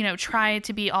 try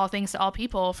to be all things to all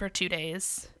people for 2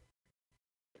 days,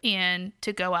 and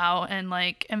to go out and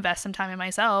like invest some time in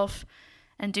myself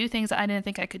and do things that I didn't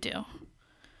think I could do.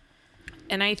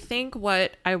 And I think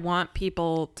what I want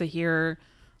people to hear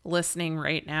listening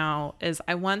right now is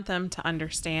I want them to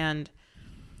understand,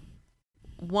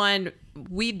 one,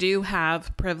 we do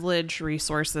have privilege,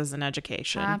 resources, and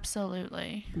education.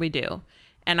 Absolutely. We do.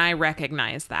 And I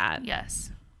recognize that.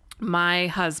 Yes. My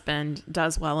husband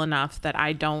does well enough that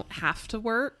I don't have to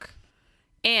work.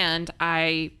 And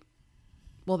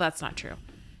well, that's not true.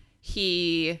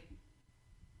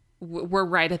 We're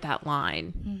right at that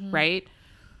line, right?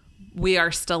 We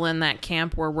are still in that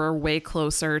camp where we're way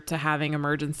closer to having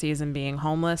emergencies and being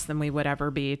homeless than we would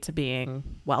ever be to being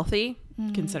wealthy,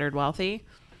 considered wealthy.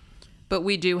 But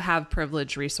we do have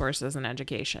privilege, resources, and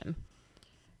education.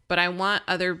 But I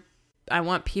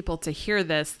want people to hear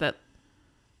this, that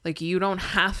like, you don't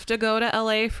have to go to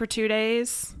LA for 2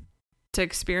 days to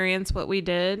experience what we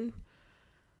did.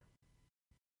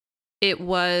 It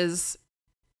was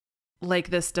like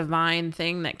this divine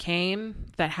thing that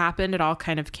happened. It all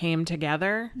kind of came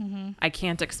together. I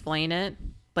can't explain it,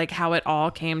 like how it all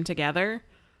came together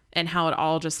and how it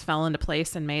all just fell into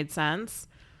place and made sense.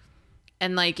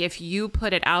 And like, if you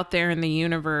put it out there in the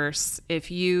universe, if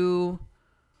you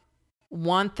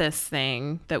want this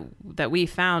thing that we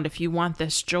found, if you want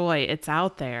this joy, it's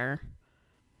out there.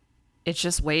 It's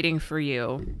just waiting for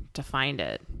you to find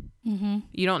it.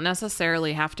 You don't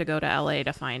necessarily have to go to LA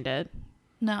to find it.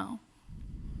 No.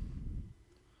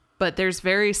 But there's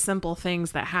very simple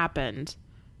things that happened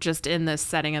just in this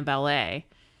setting of LA.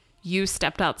 You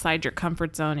stepped outside your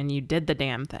comfort zone and you did the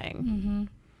damn thing.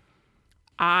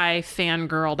 I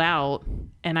fangirled out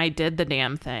and I did the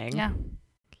damn thing. Yeah.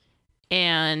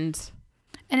 And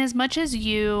as much as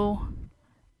you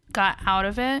got out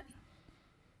of it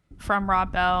from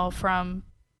Rob Bell, from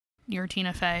your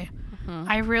Tina Fey,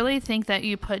 I really think that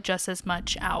you put just as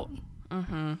much out.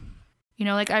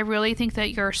 Like, I really think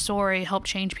that your story helped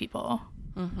change people.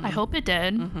 I hope it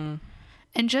did.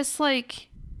 And just like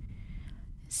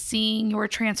seeing your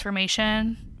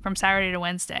transformation from Saturday to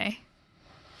Wednesday,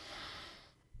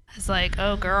 it's like,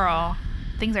 oh girl,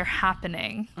 things are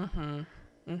happening.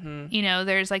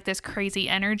 There's like this crazy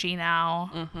energy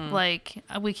now. Like,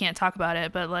 we can't talk about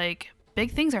it, but like,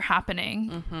 big things are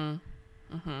happening.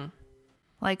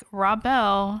 Like, Rob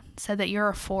Bell said that you're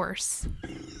a force.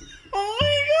 oh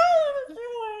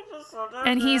my God.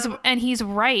 And he's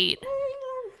right.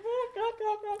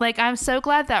 Like, I'm so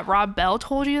glad that Rob Bell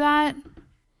told you that,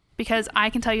 because I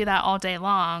can tell you that all day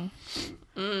long.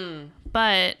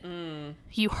 But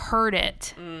you heard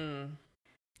it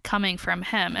coming from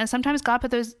him. And sometimes God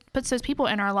puts those people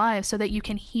in our lives so that you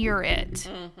can hear it.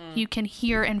 You can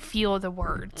hear and feel the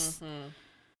words.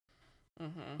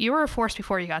 You were a force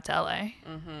before you got to LA.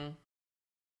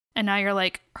 And now you're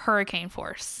like hurricane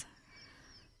force.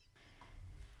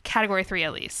 Category 3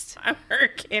 at least. I'm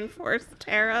hurricane force,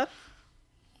 Tara.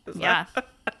 Yeah.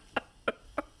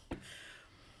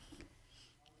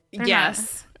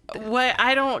 Yes. What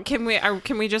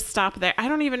can we just stop there? I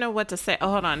don't even know what to say.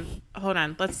 Oh, hold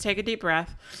on. Let's take a deep breath.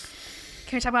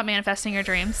 Can we talk about manifesting your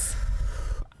dreams?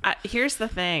 Here's the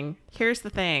thing.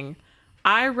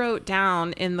 I wrote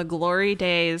down in the Glory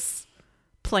Days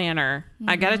planner.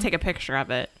 I got to take a picture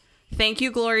of it. Thank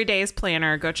you, Glory Days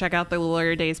Planner. Go check out the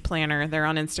Glory Days Planner. They're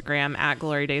on Instagram at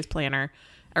Glory Days Planner,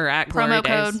 or at promo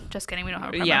Glory Days. code. Just kidding. We don't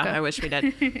have a promo code. Yeah, I wish we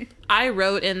did. I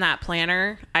wrote in that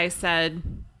planner, I said,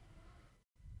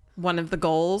 one of the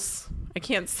goals. I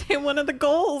can't say one of the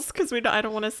goals because I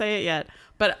don't want to say it yet.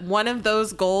 But one of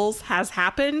those goals has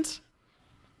happened.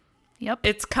 Yep.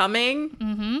 It's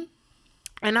coming.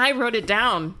 And I wrote it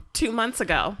down 2 months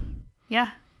ago. Yeah.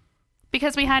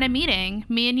 Because we had a meeting.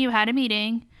 Me and you had a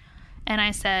meeting. And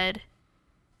I said,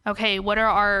 okay, what are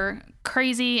our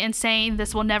crazy, insane,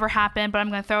 this will never happen, but I'm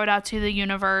going to throw it out to the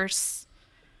universe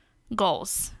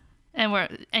goals. And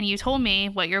you told me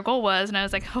what your goal was. And I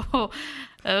was like, oh,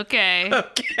 okay.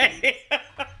 Okay.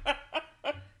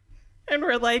 And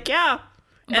we're like, yeah.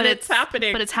 And it's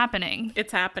happening. But it's happening.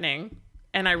 It's happening.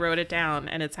 And I wrote it down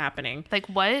and it's happening. Like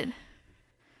what?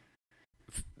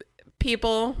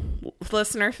 People,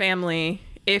 listener family,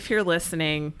 if you're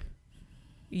listening,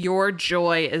 your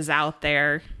joy is out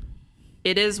there.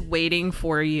 It is waiting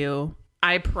for you.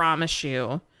 I promise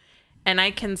you. And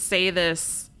I can say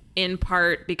this in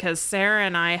part because Sarah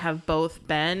and I have both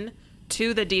been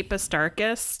to the deepest,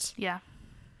 darkest. Yeah.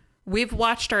 We've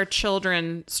watched our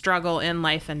children struggle in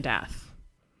life and death.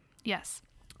 Yes.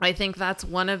 I think that's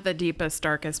one of the deepest,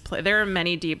 darkest there are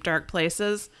many deep, dark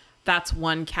places. That's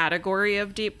one category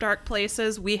of deep, dark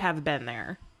places. We have been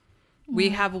there. We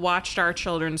have watched our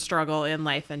children struggle in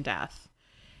life and death.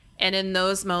 And in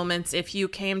those moments, if you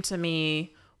came to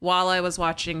me while I was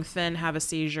watching Finn have a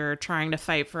seizure, trying to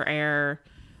fight for air,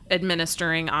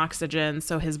 administering oxygen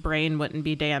so his brain wouldn't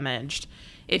be damaged,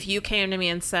 if you came to me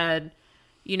and said,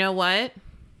 you know what?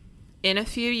 In a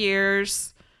few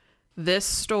years, this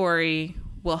story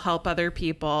will help other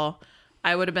people,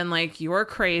 I would have been like, you're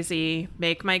crazy.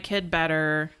 Make my kid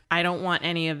better. I don't want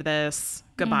any of this.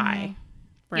 Goodbye.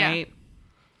 Right?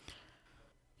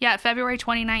 Yeah, February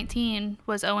 2019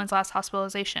 was Owen's last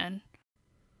hospitalization.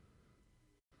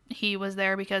 He was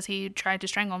there because he tried to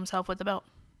strangle himself with the belt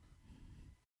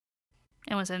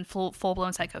and was in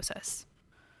full-blown psychosis.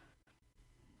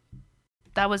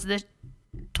 That was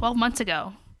 12 months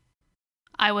ago.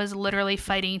 I was literally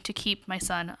fighting to keep my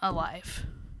son alive.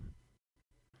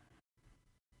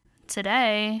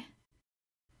 Today,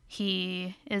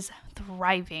 he is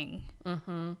thriving.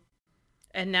 Mm-hmm.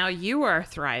 And now you are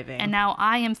thriving. And now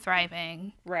I am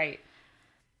thriving. Right.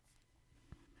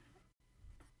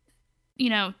 You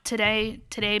know, today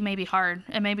may be hard.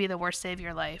 It may be the worst day of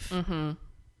your life. Mm-hmm.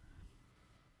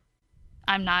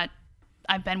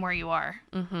 I've been where you are.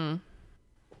 Mm-hmm.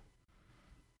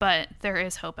 But there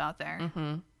is hope out there.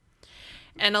 Mm-hmm.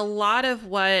 And a lot of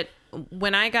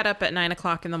when I got up at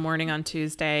 9:00 in the morning on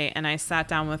Tuesday and I sat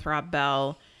down with Rob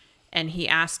Bell and he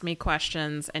asked me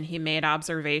questions and he made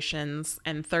observations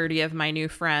and 30 of my new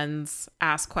friends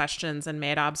asked questions and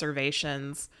made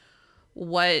observations,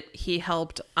 what he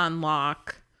helped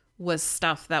unlock was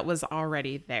stuff that was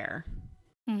already there.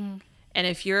 Mm-hmm. And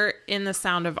if you're in the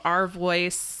sound of our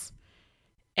voice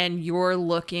and you're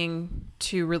looking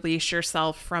to release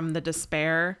yourself from the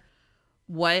despair,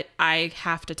 what I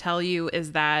have to tell you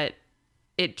is that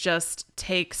it just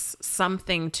takes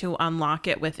something to unlock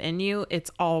it within you.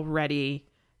 It's already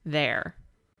there.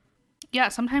 Yeah,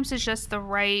 sometimes it's just the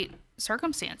right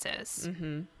circumstances.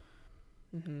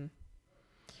 Mm-hmm. Mm-hmm.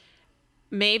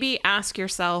 Maybe ask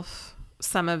yourself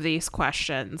some of these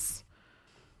questions.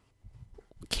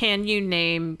 Can you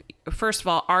name, first of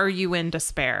all, are you in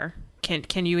despair?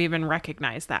 Can you even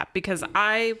recognize that? Because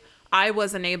I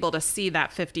wasn't able to see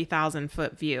that 50,000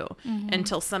 foot view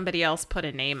until somebody else put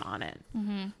a name on it.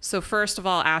 Mm-hmm. So first of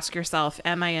all, ask yourself,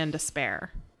 am I in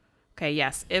despair? Okay,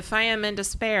 yes. If I am in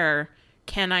despair,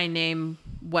 can I name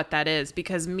what that is?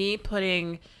 Because me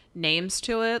putting names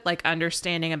to it, like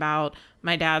understanding about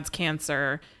my dad's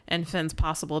cancer and Finn's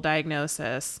possible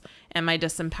diagnosis and my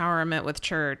disempowerment with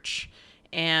church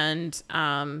and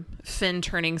Finn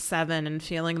turning 7 and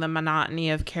feeling the monotony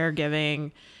of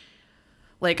caregiving,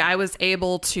 like I was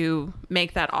able to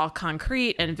make that all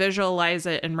concrete and visualize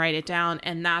it and write it down.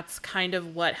 And that's kind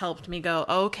of what helped me go,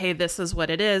 okay, this is what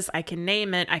it is. I can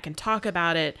name it. I can talk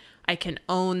about it. I can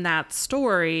own that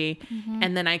story. Mm-hmm.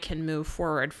 And then I can move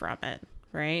forward from it.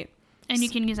 Right. And you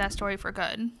can use that story for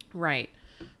good. Right.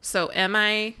 So am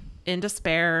I in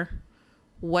despair?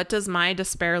 What does my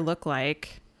despair look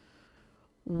like?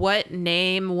 What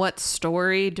name, what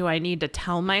story do I need to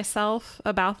tell myself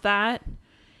about that?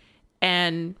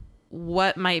 And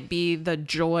what might be the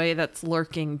joy that's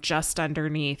lurking just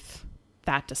underneath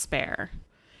that despair?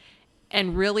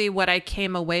 And really what I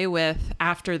came away with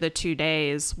after the 2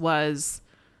 days was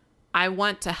I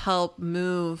want to help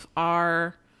move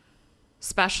our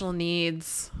special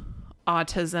needs,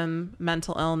 autism,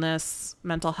 mental illness,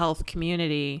 mental health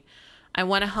community. I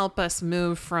want to help us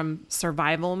move from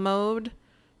survival mode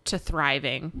to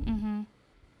thriving. Mm-hmm.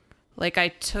 Like I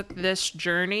took this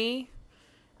journey.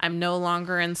 I'm no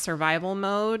longer in survival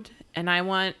mode, and I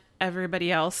want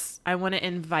to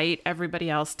invite everybody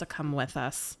else to come with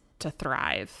us to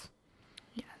thrive.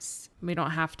 Yes. We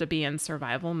don't have to be in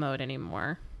survival mode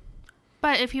anymore.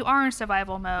 But if you are in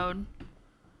survival mode,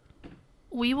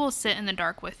 we will sit in the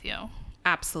dark with you.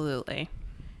 Absolutely.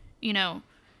 You know,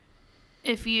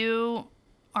 if you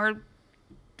are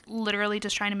literally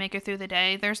just trying to make it through the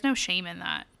day, there's no shame in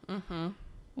that. Mm-hmm.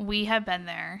 We have been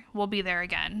there. We'll be there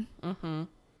again. Mm-hmm.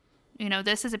 You know,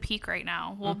 this is a peak right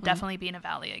now. We'll definitely be in a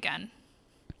valley again.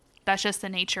 That's just the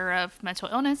nature of mental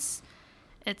illness.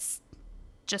 It's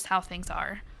just how things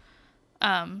are.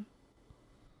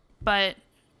 But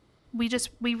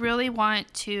we really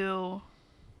want to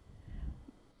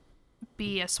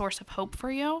be a source of hope for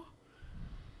you.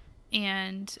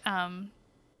 And, I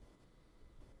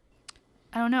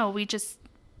don't know,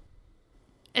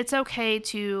 it's okay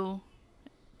to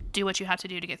do what you have to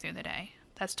do to get through the day.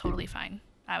 That's totally fine.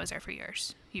 I was there for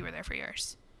years. You were there for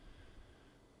years.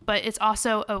 But it's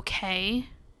also okay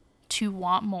to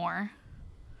want more.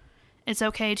 It's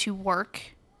okay to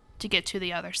work to get to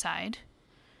the other side.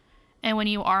 And when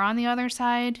you are on the other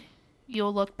side,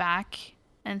 you'll look back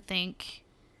and think,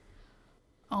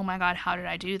 oh my God, how did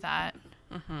I do that?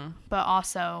 Mm-hmm. But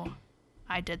also,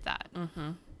 I did that.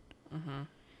 Mm-hmm. Mm-hmm.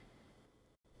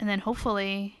 And then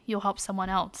hopefully you'll help someone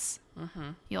else. Mm-hmm.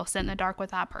 You'll sit in the dark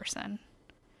with that person.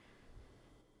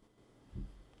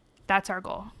 That's our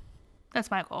goal.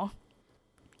 That's my goal.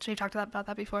 So you talked about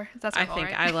that before? That's our goal, think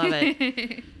right? I love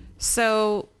it.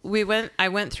 So I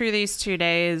went through these 2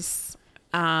 days.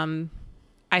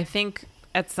 I think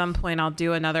at some point I'll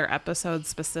do another episode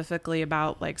specifically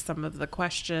about like some of the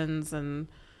questions and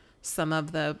some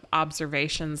of the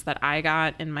observations that I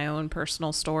got in my own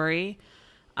personal story.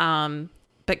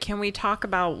 But can we talk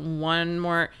about one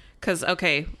more? Because,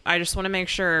 okay, I just want to make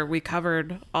sure we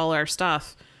covered all our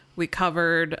stuff. We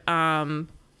covered, hold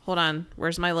on,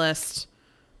 where's my list?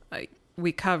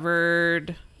 We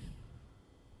covered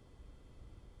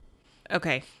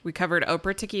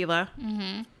Oprah Tequila,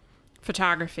 mm-hmm.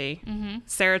 photography. Mm-hmm.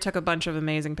 Sarah took a bunch of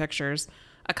amazing pictures.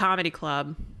 A comedy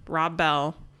club, Rob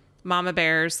Bell, Mama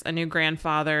Bears, A New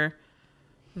Grandfather,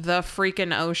 The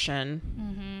Freaking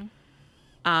Ocean.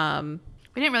 Mm-hmm.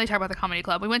 We didn't really talk about the comedy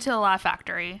club. We went to the Laugh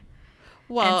Factory.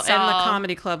 Well, and the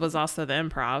comedy club was also the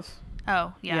Improv.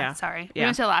 Oh, yeah. Sorry. Yeah. We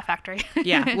went to the Laugh Factory.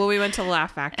 Yeah. Well, we went to the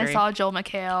Laugh Factory. And saw Joel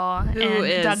McHale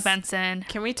and Doug Benson.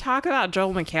 Can we talk about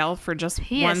Joel McHale for just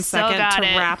He 1 second to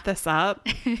it. wrap this up?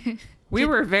 We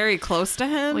were very close to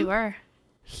him. We were.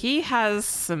 He has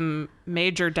some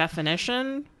major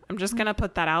definition. I'm just going to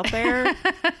put that out there. Do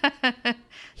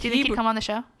you think he'd come on the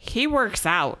show? He works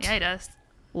out. Yeah, he does.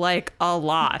 Like a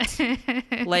lot.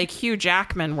 Like Hugh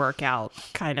Jackman workout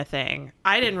kind of thing.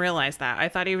 I didn't realize that. I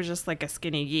thought he was just like a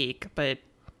skinny geek, but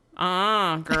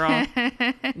girl.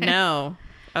 No.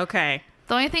 Okay.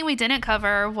 The only thing we didn't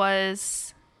cover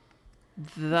was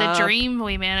the dream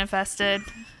we manifested.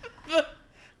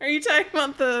 Are you talking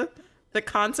about the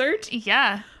concert?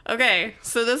 Yeah. Okay.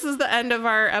 So this is the end of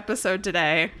our episode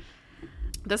today.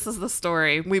 This is the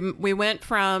story. We went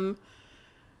from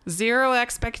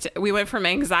we went from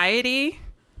anxiety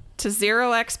to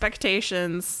zero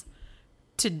expectations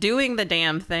to doing the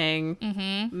damn thing,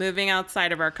 mm-hmm. moving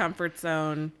outside of our comfort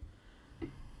zone,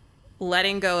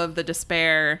 letting go of the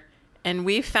despair, and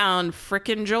we found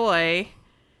frickin' joy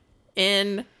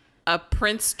in a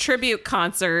Prince tribute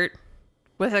concert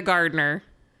with a gardener.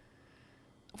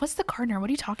 What's the gardener? What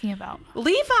are you talking about?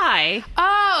 Levi.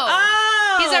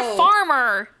 Oh. He's a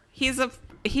farmer.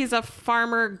 He's a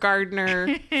farmer,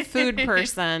 gardener, food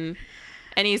person.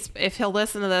 And if he'll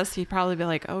listen to this, he'd probably be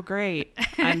like, oh, great.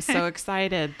 I'm so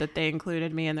excited that they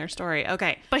included me in their story.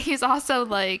 Okay. But he's also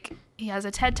like, he has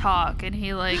a TED Talk and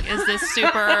he like is this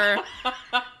super,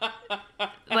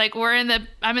 like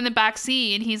I'm in the back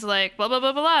seat and he's like, blah, blah,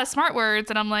 blah, blah, smart words.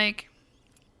 And I'm like,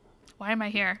 why am I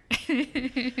here?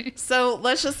 So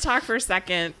let's just talk for a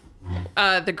second.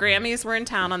 The Grammys were in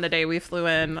town on the day we flew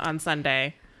in on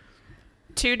Sunday.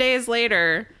 2 days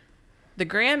later, the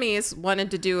Grammys wanted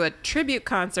to do a tribute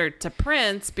concert to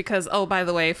Prince because, oh, by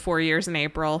the way, 4 years in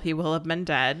April, he will have been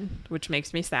dead, which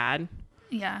makes me sad.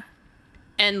 Yeah.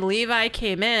 And Levi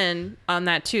came in on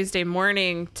that Tuesday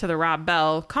morning to the Rob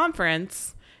Bell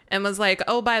conference and was like,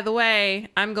 oh, by the way,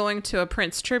 I'm going to a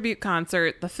Prince tribute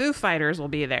concert. The Foo Fighters will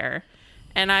be there.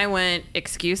 And I went,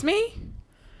 excuse me?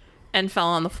 And fell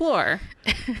on the floor.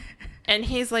 And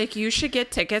he's like, you should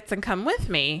get tickets and come with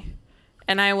me.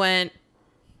 And I went,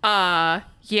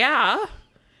 yeah.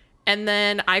 And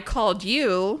then I called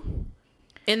you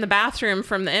in the bathroom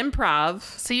from the Improv.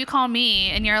 So you call me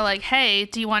and you're like, hey,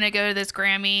 do you want to go to this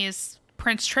Grammys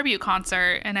Prince tribute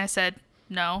concert? And I said,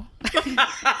 no.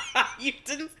 You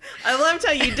didn't. I loved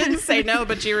how you didn't say no,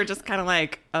 but you were just kind of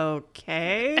like,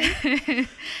 okay.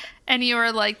 And you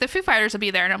were like, the Foo Fighters will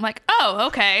be there. And I'm like, oh,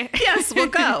 okay. Yes, we'll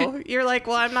go. You're like,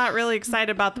 well, I'm not really excited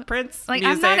about the Prince like,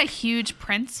 music. I'm not a huge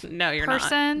Prince you're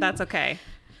person. Not. That's okay.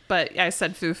 But I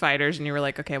said Foo Fighters, and you were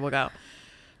like, okay, we'll go.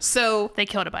 So they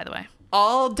killed it, by the way.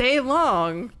 All day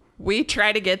long, we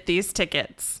try to get these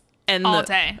tickets. And all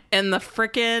day. And the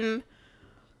freaking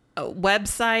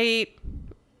website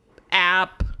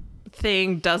app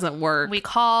thing doesn't work. We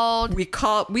called.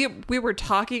 We were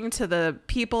talking to the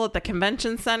people at the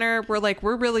convention center. We're like,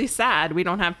 we're really sad we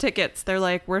don't have tickets. They're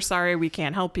like, we're sorry, we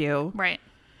can't help you. Right.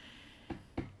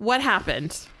 What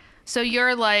happened? So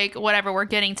you're like, whatever, we're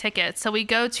getting tickets. So we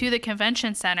go to the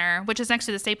convention center, which is next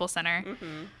to the Staples Center.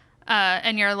 Mm-hmm.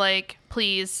 And you're like,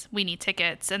 please, we need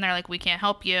tickets. And they're like, we can't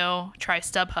help you. Try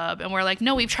StubHub. And we're like,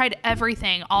 no, we've tried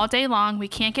everything all day long. We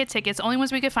can't get tickets. The only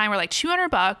ones we could find were like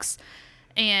 $200.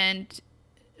 And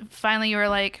finally you were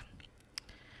like,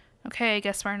 okay, I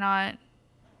guess we're not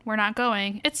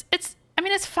going. It's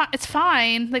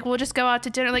fine. Like, we'll just go out to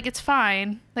dinner. Like, it's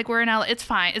fine. Like, we're in LA. It's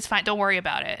fine. Don't worry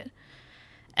about it.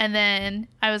 And then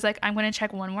I was like, I'm going to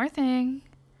check one more thing.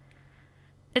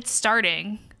 It's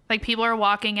starting. Like, people are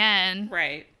walking in.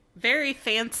 Right. Very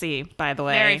fancy, by the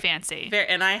way. Very fancy.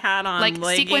 And I had on like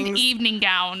leggings. sequined evening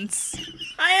gowns.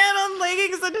 I had on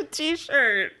leggings and a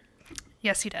t-shirt.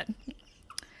 Yes, you did.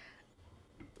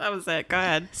 That was it. Go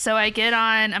ahead. So I get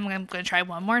on. I'm going to try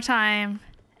one more time.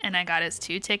 And I got his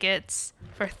 2 tickets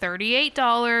for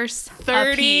 $38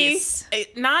 a piece.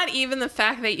 Not even the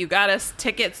fact that you got us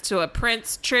tickets to a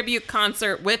Prince tribute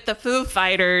concert with the Foo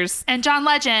Fighters. And John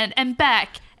Legend and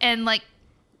Beck and like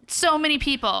so many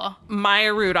people.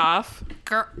 Maya Rudolph.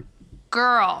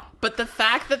 Girl. But the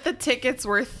fact that the tickets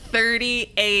were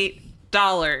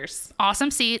 $38. Awesome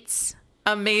seats.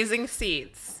 Amazing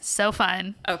seats. So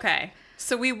fun. Okay.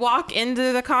 So we walk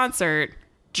into the concert.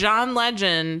 John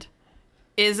Legend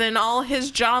is in all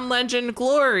his John Legend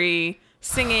glory,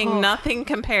 singing Nothing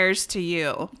Compares to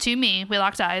You. To me. We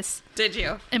locked eyes. Did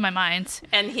you? In my mind.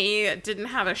 And he didn't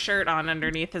have a shirt on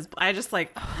underneath his... I just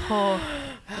like... Okay.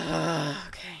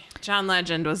 John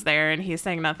Legend was there, and he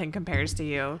sang Nothing Compares to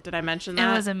You. Did I mention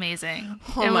that? It was amazing.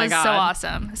 Oh it my was God. so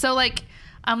awesome. So, like,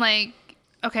 I'm like,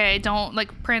 okay, don't...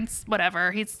 Like, Prince,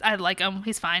 whatever. I like him.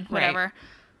 He's fine. Whatever.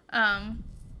 Right.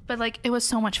 But, like, it was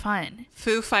so much fun.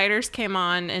 Foo Fighters came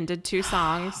on and did 2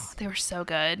 songs. They were so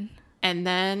good. And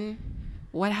then...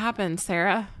 What happened,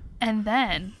 Sarah? And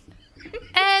then...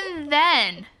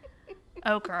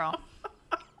 Oh, girl.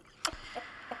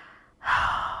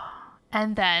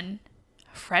 And then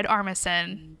Fred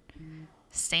Armisen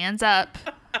stands up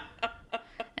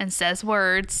and says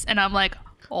words. And I'm like,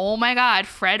 oh my God,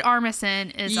 Fred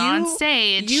Armisen is on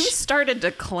stage. You started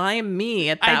to climb me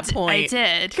at that point. I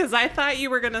did. Because I thought you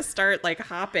were going to start like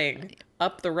hopping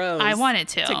up the rows. I wanted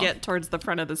to get towards the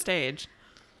front of the stage.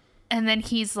 And then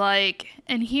he's like,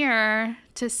 and here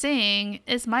to sing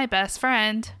is my best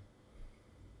friend.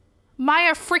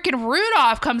 Maya freaking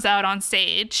Rudolph comes out on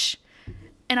stage.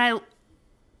 And I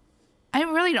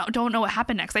really don't know what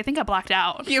happened next. I think I blacked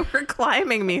out. You were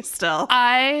climbing me still.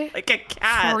 Like a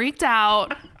cat. Freaked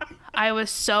out. I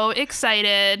was so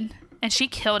excited. And she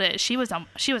killed it. She was awesome.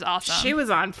 She was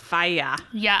on fire.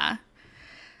 Yeah.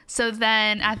 So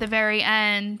then at the very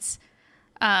end,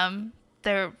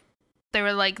 they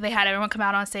were like, they had everyone come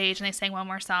out on stage and they sang one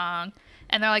more song.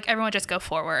 And they're like, everyone just go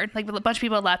forward. Like a bunch of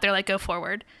people left. They're like, go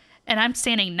forward. And I'm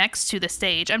standing next to the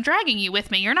stage. I'm dragging you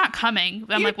with me. You're not coming.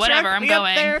 I'm like, whatever, I'm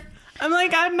going. There. I'm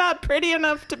like, I'm not pretty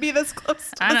enough to be this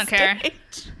close to I don't care.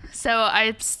 Stage. So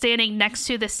I'm standing next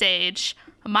to the stage.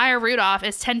 Maya Rudolph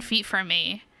is 10 feet from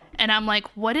me. And I'm like,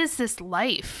 what is this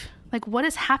life? Like, what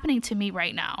is happening to me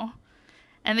right now?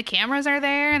 And the cameras are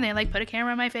there and they like put a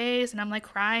camera in my face and I'm like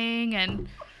crying. And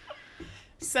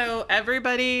so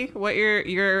everybody, what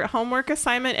your homework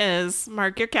assignment is,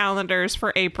 mark your calendars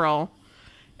for April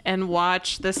and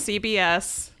watch the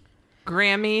CBS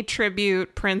Grammy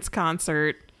tribute Prince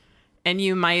concert. And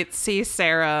you might see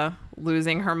Sarah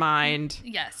losing her mind.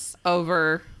 Yes.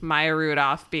 Over Maya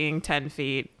Rudolph being 10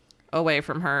 feet away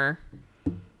from her.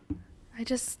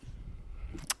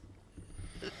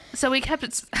 So we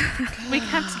kept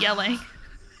yelling.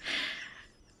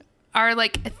 Our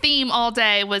like theme all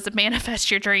day was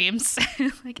manifest your dreams.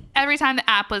 Like every time the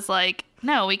app was like,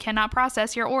 no, we cannot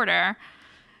process your order,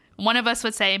 one of us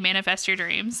would say manifest your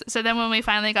dreams. So then when we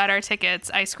finally got our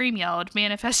tickets, I scream yelled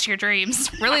manifest your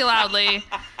dreams really loudly.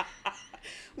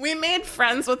 We made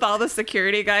friends with all the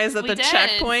security guys at the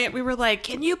checkpoint. We were like,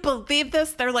 can you believe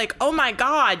this? They're like, oh my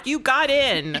God, you got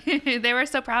in. They were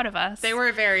so proud of us. They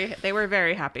were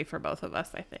very happy for both of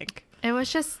us, I think. It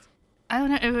was just, I don't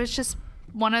know. It was just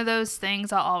one of those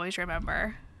things I'll always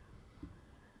remember.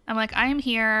 I'm like, I am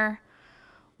here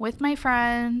with my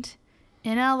friend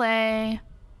in LA,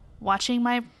 watching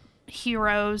my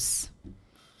heroes.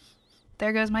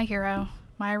 There goes my hero,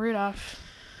 Maya Rudolph.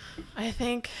 I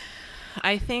think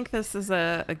this is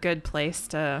a good place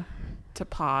to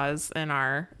pause in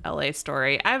our LA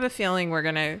story. I have a feeling we're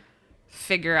going to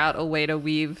figure out a way to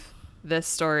weave this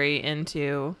story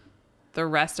into the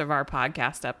rest of our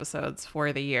podcast episodes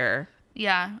for the year.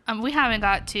 Yeah. We haven't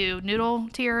got to noodle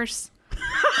tears.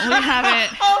 We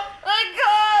haven't. Oh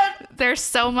my God. There's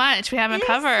so much we haven't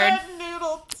covered. Said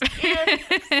noodle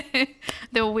tears.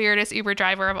 The weirdest Uber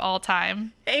driver of all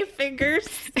time. Hey, fingers.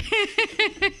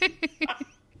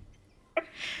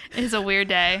 It's a weird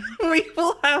day. We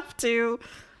will have to.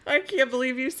 I can't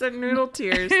believe you said noodle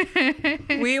tears.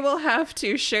 We will have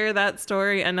to share that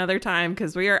story another time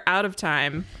because we are out of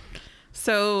time.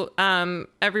 So,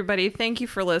 everybody, thank you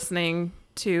for listening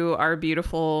to our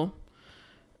beautiful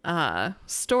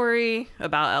story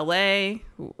about LA.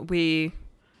 We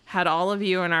had all of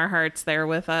you in our hearts there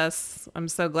with us. I'm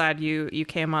so glad you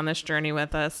came on this journey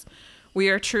with us. We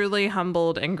are truly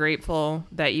humbled and grateful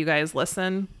that you guys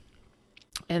listen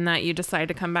and that you decide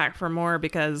to come back for more,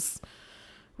 because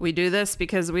we do this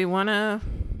because we want to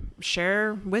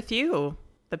share with you,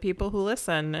 the people who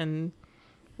listen, and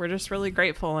we're just really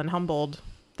grateful and humbled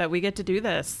that we get to do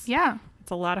this. Yeah.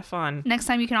 It's a lot of fun. Next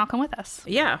time you can all come with us.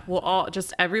 Yeah,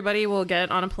 everybody will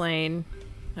get on a plane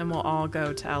and we'll all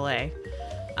go to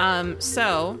LA.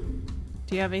 So,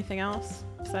 do you have anything else?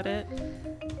 Is that it?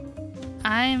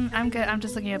 I'm good. I'm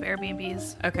just looking up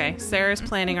Airbnbs. Okay, Sarah's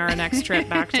planning our next trip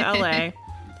back to LA.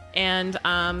 And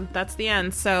that's the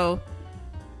end. So,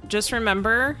 just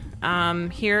remember,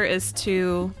 here is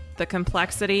to the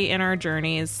complexity in our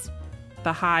journeys,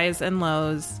 the highs and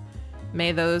lows.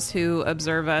 May those who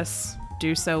observe us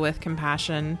do so with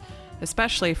compassion,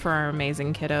 especially for our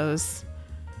amazing kiddos.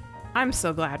 I'm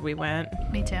so glad we went.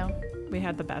 Me too. We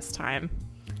had the best time.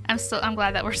 I'm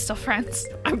glad that we're still friends.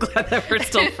 I'm glad that we're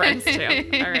still friends too.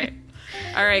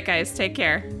 All right, guys, take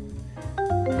care.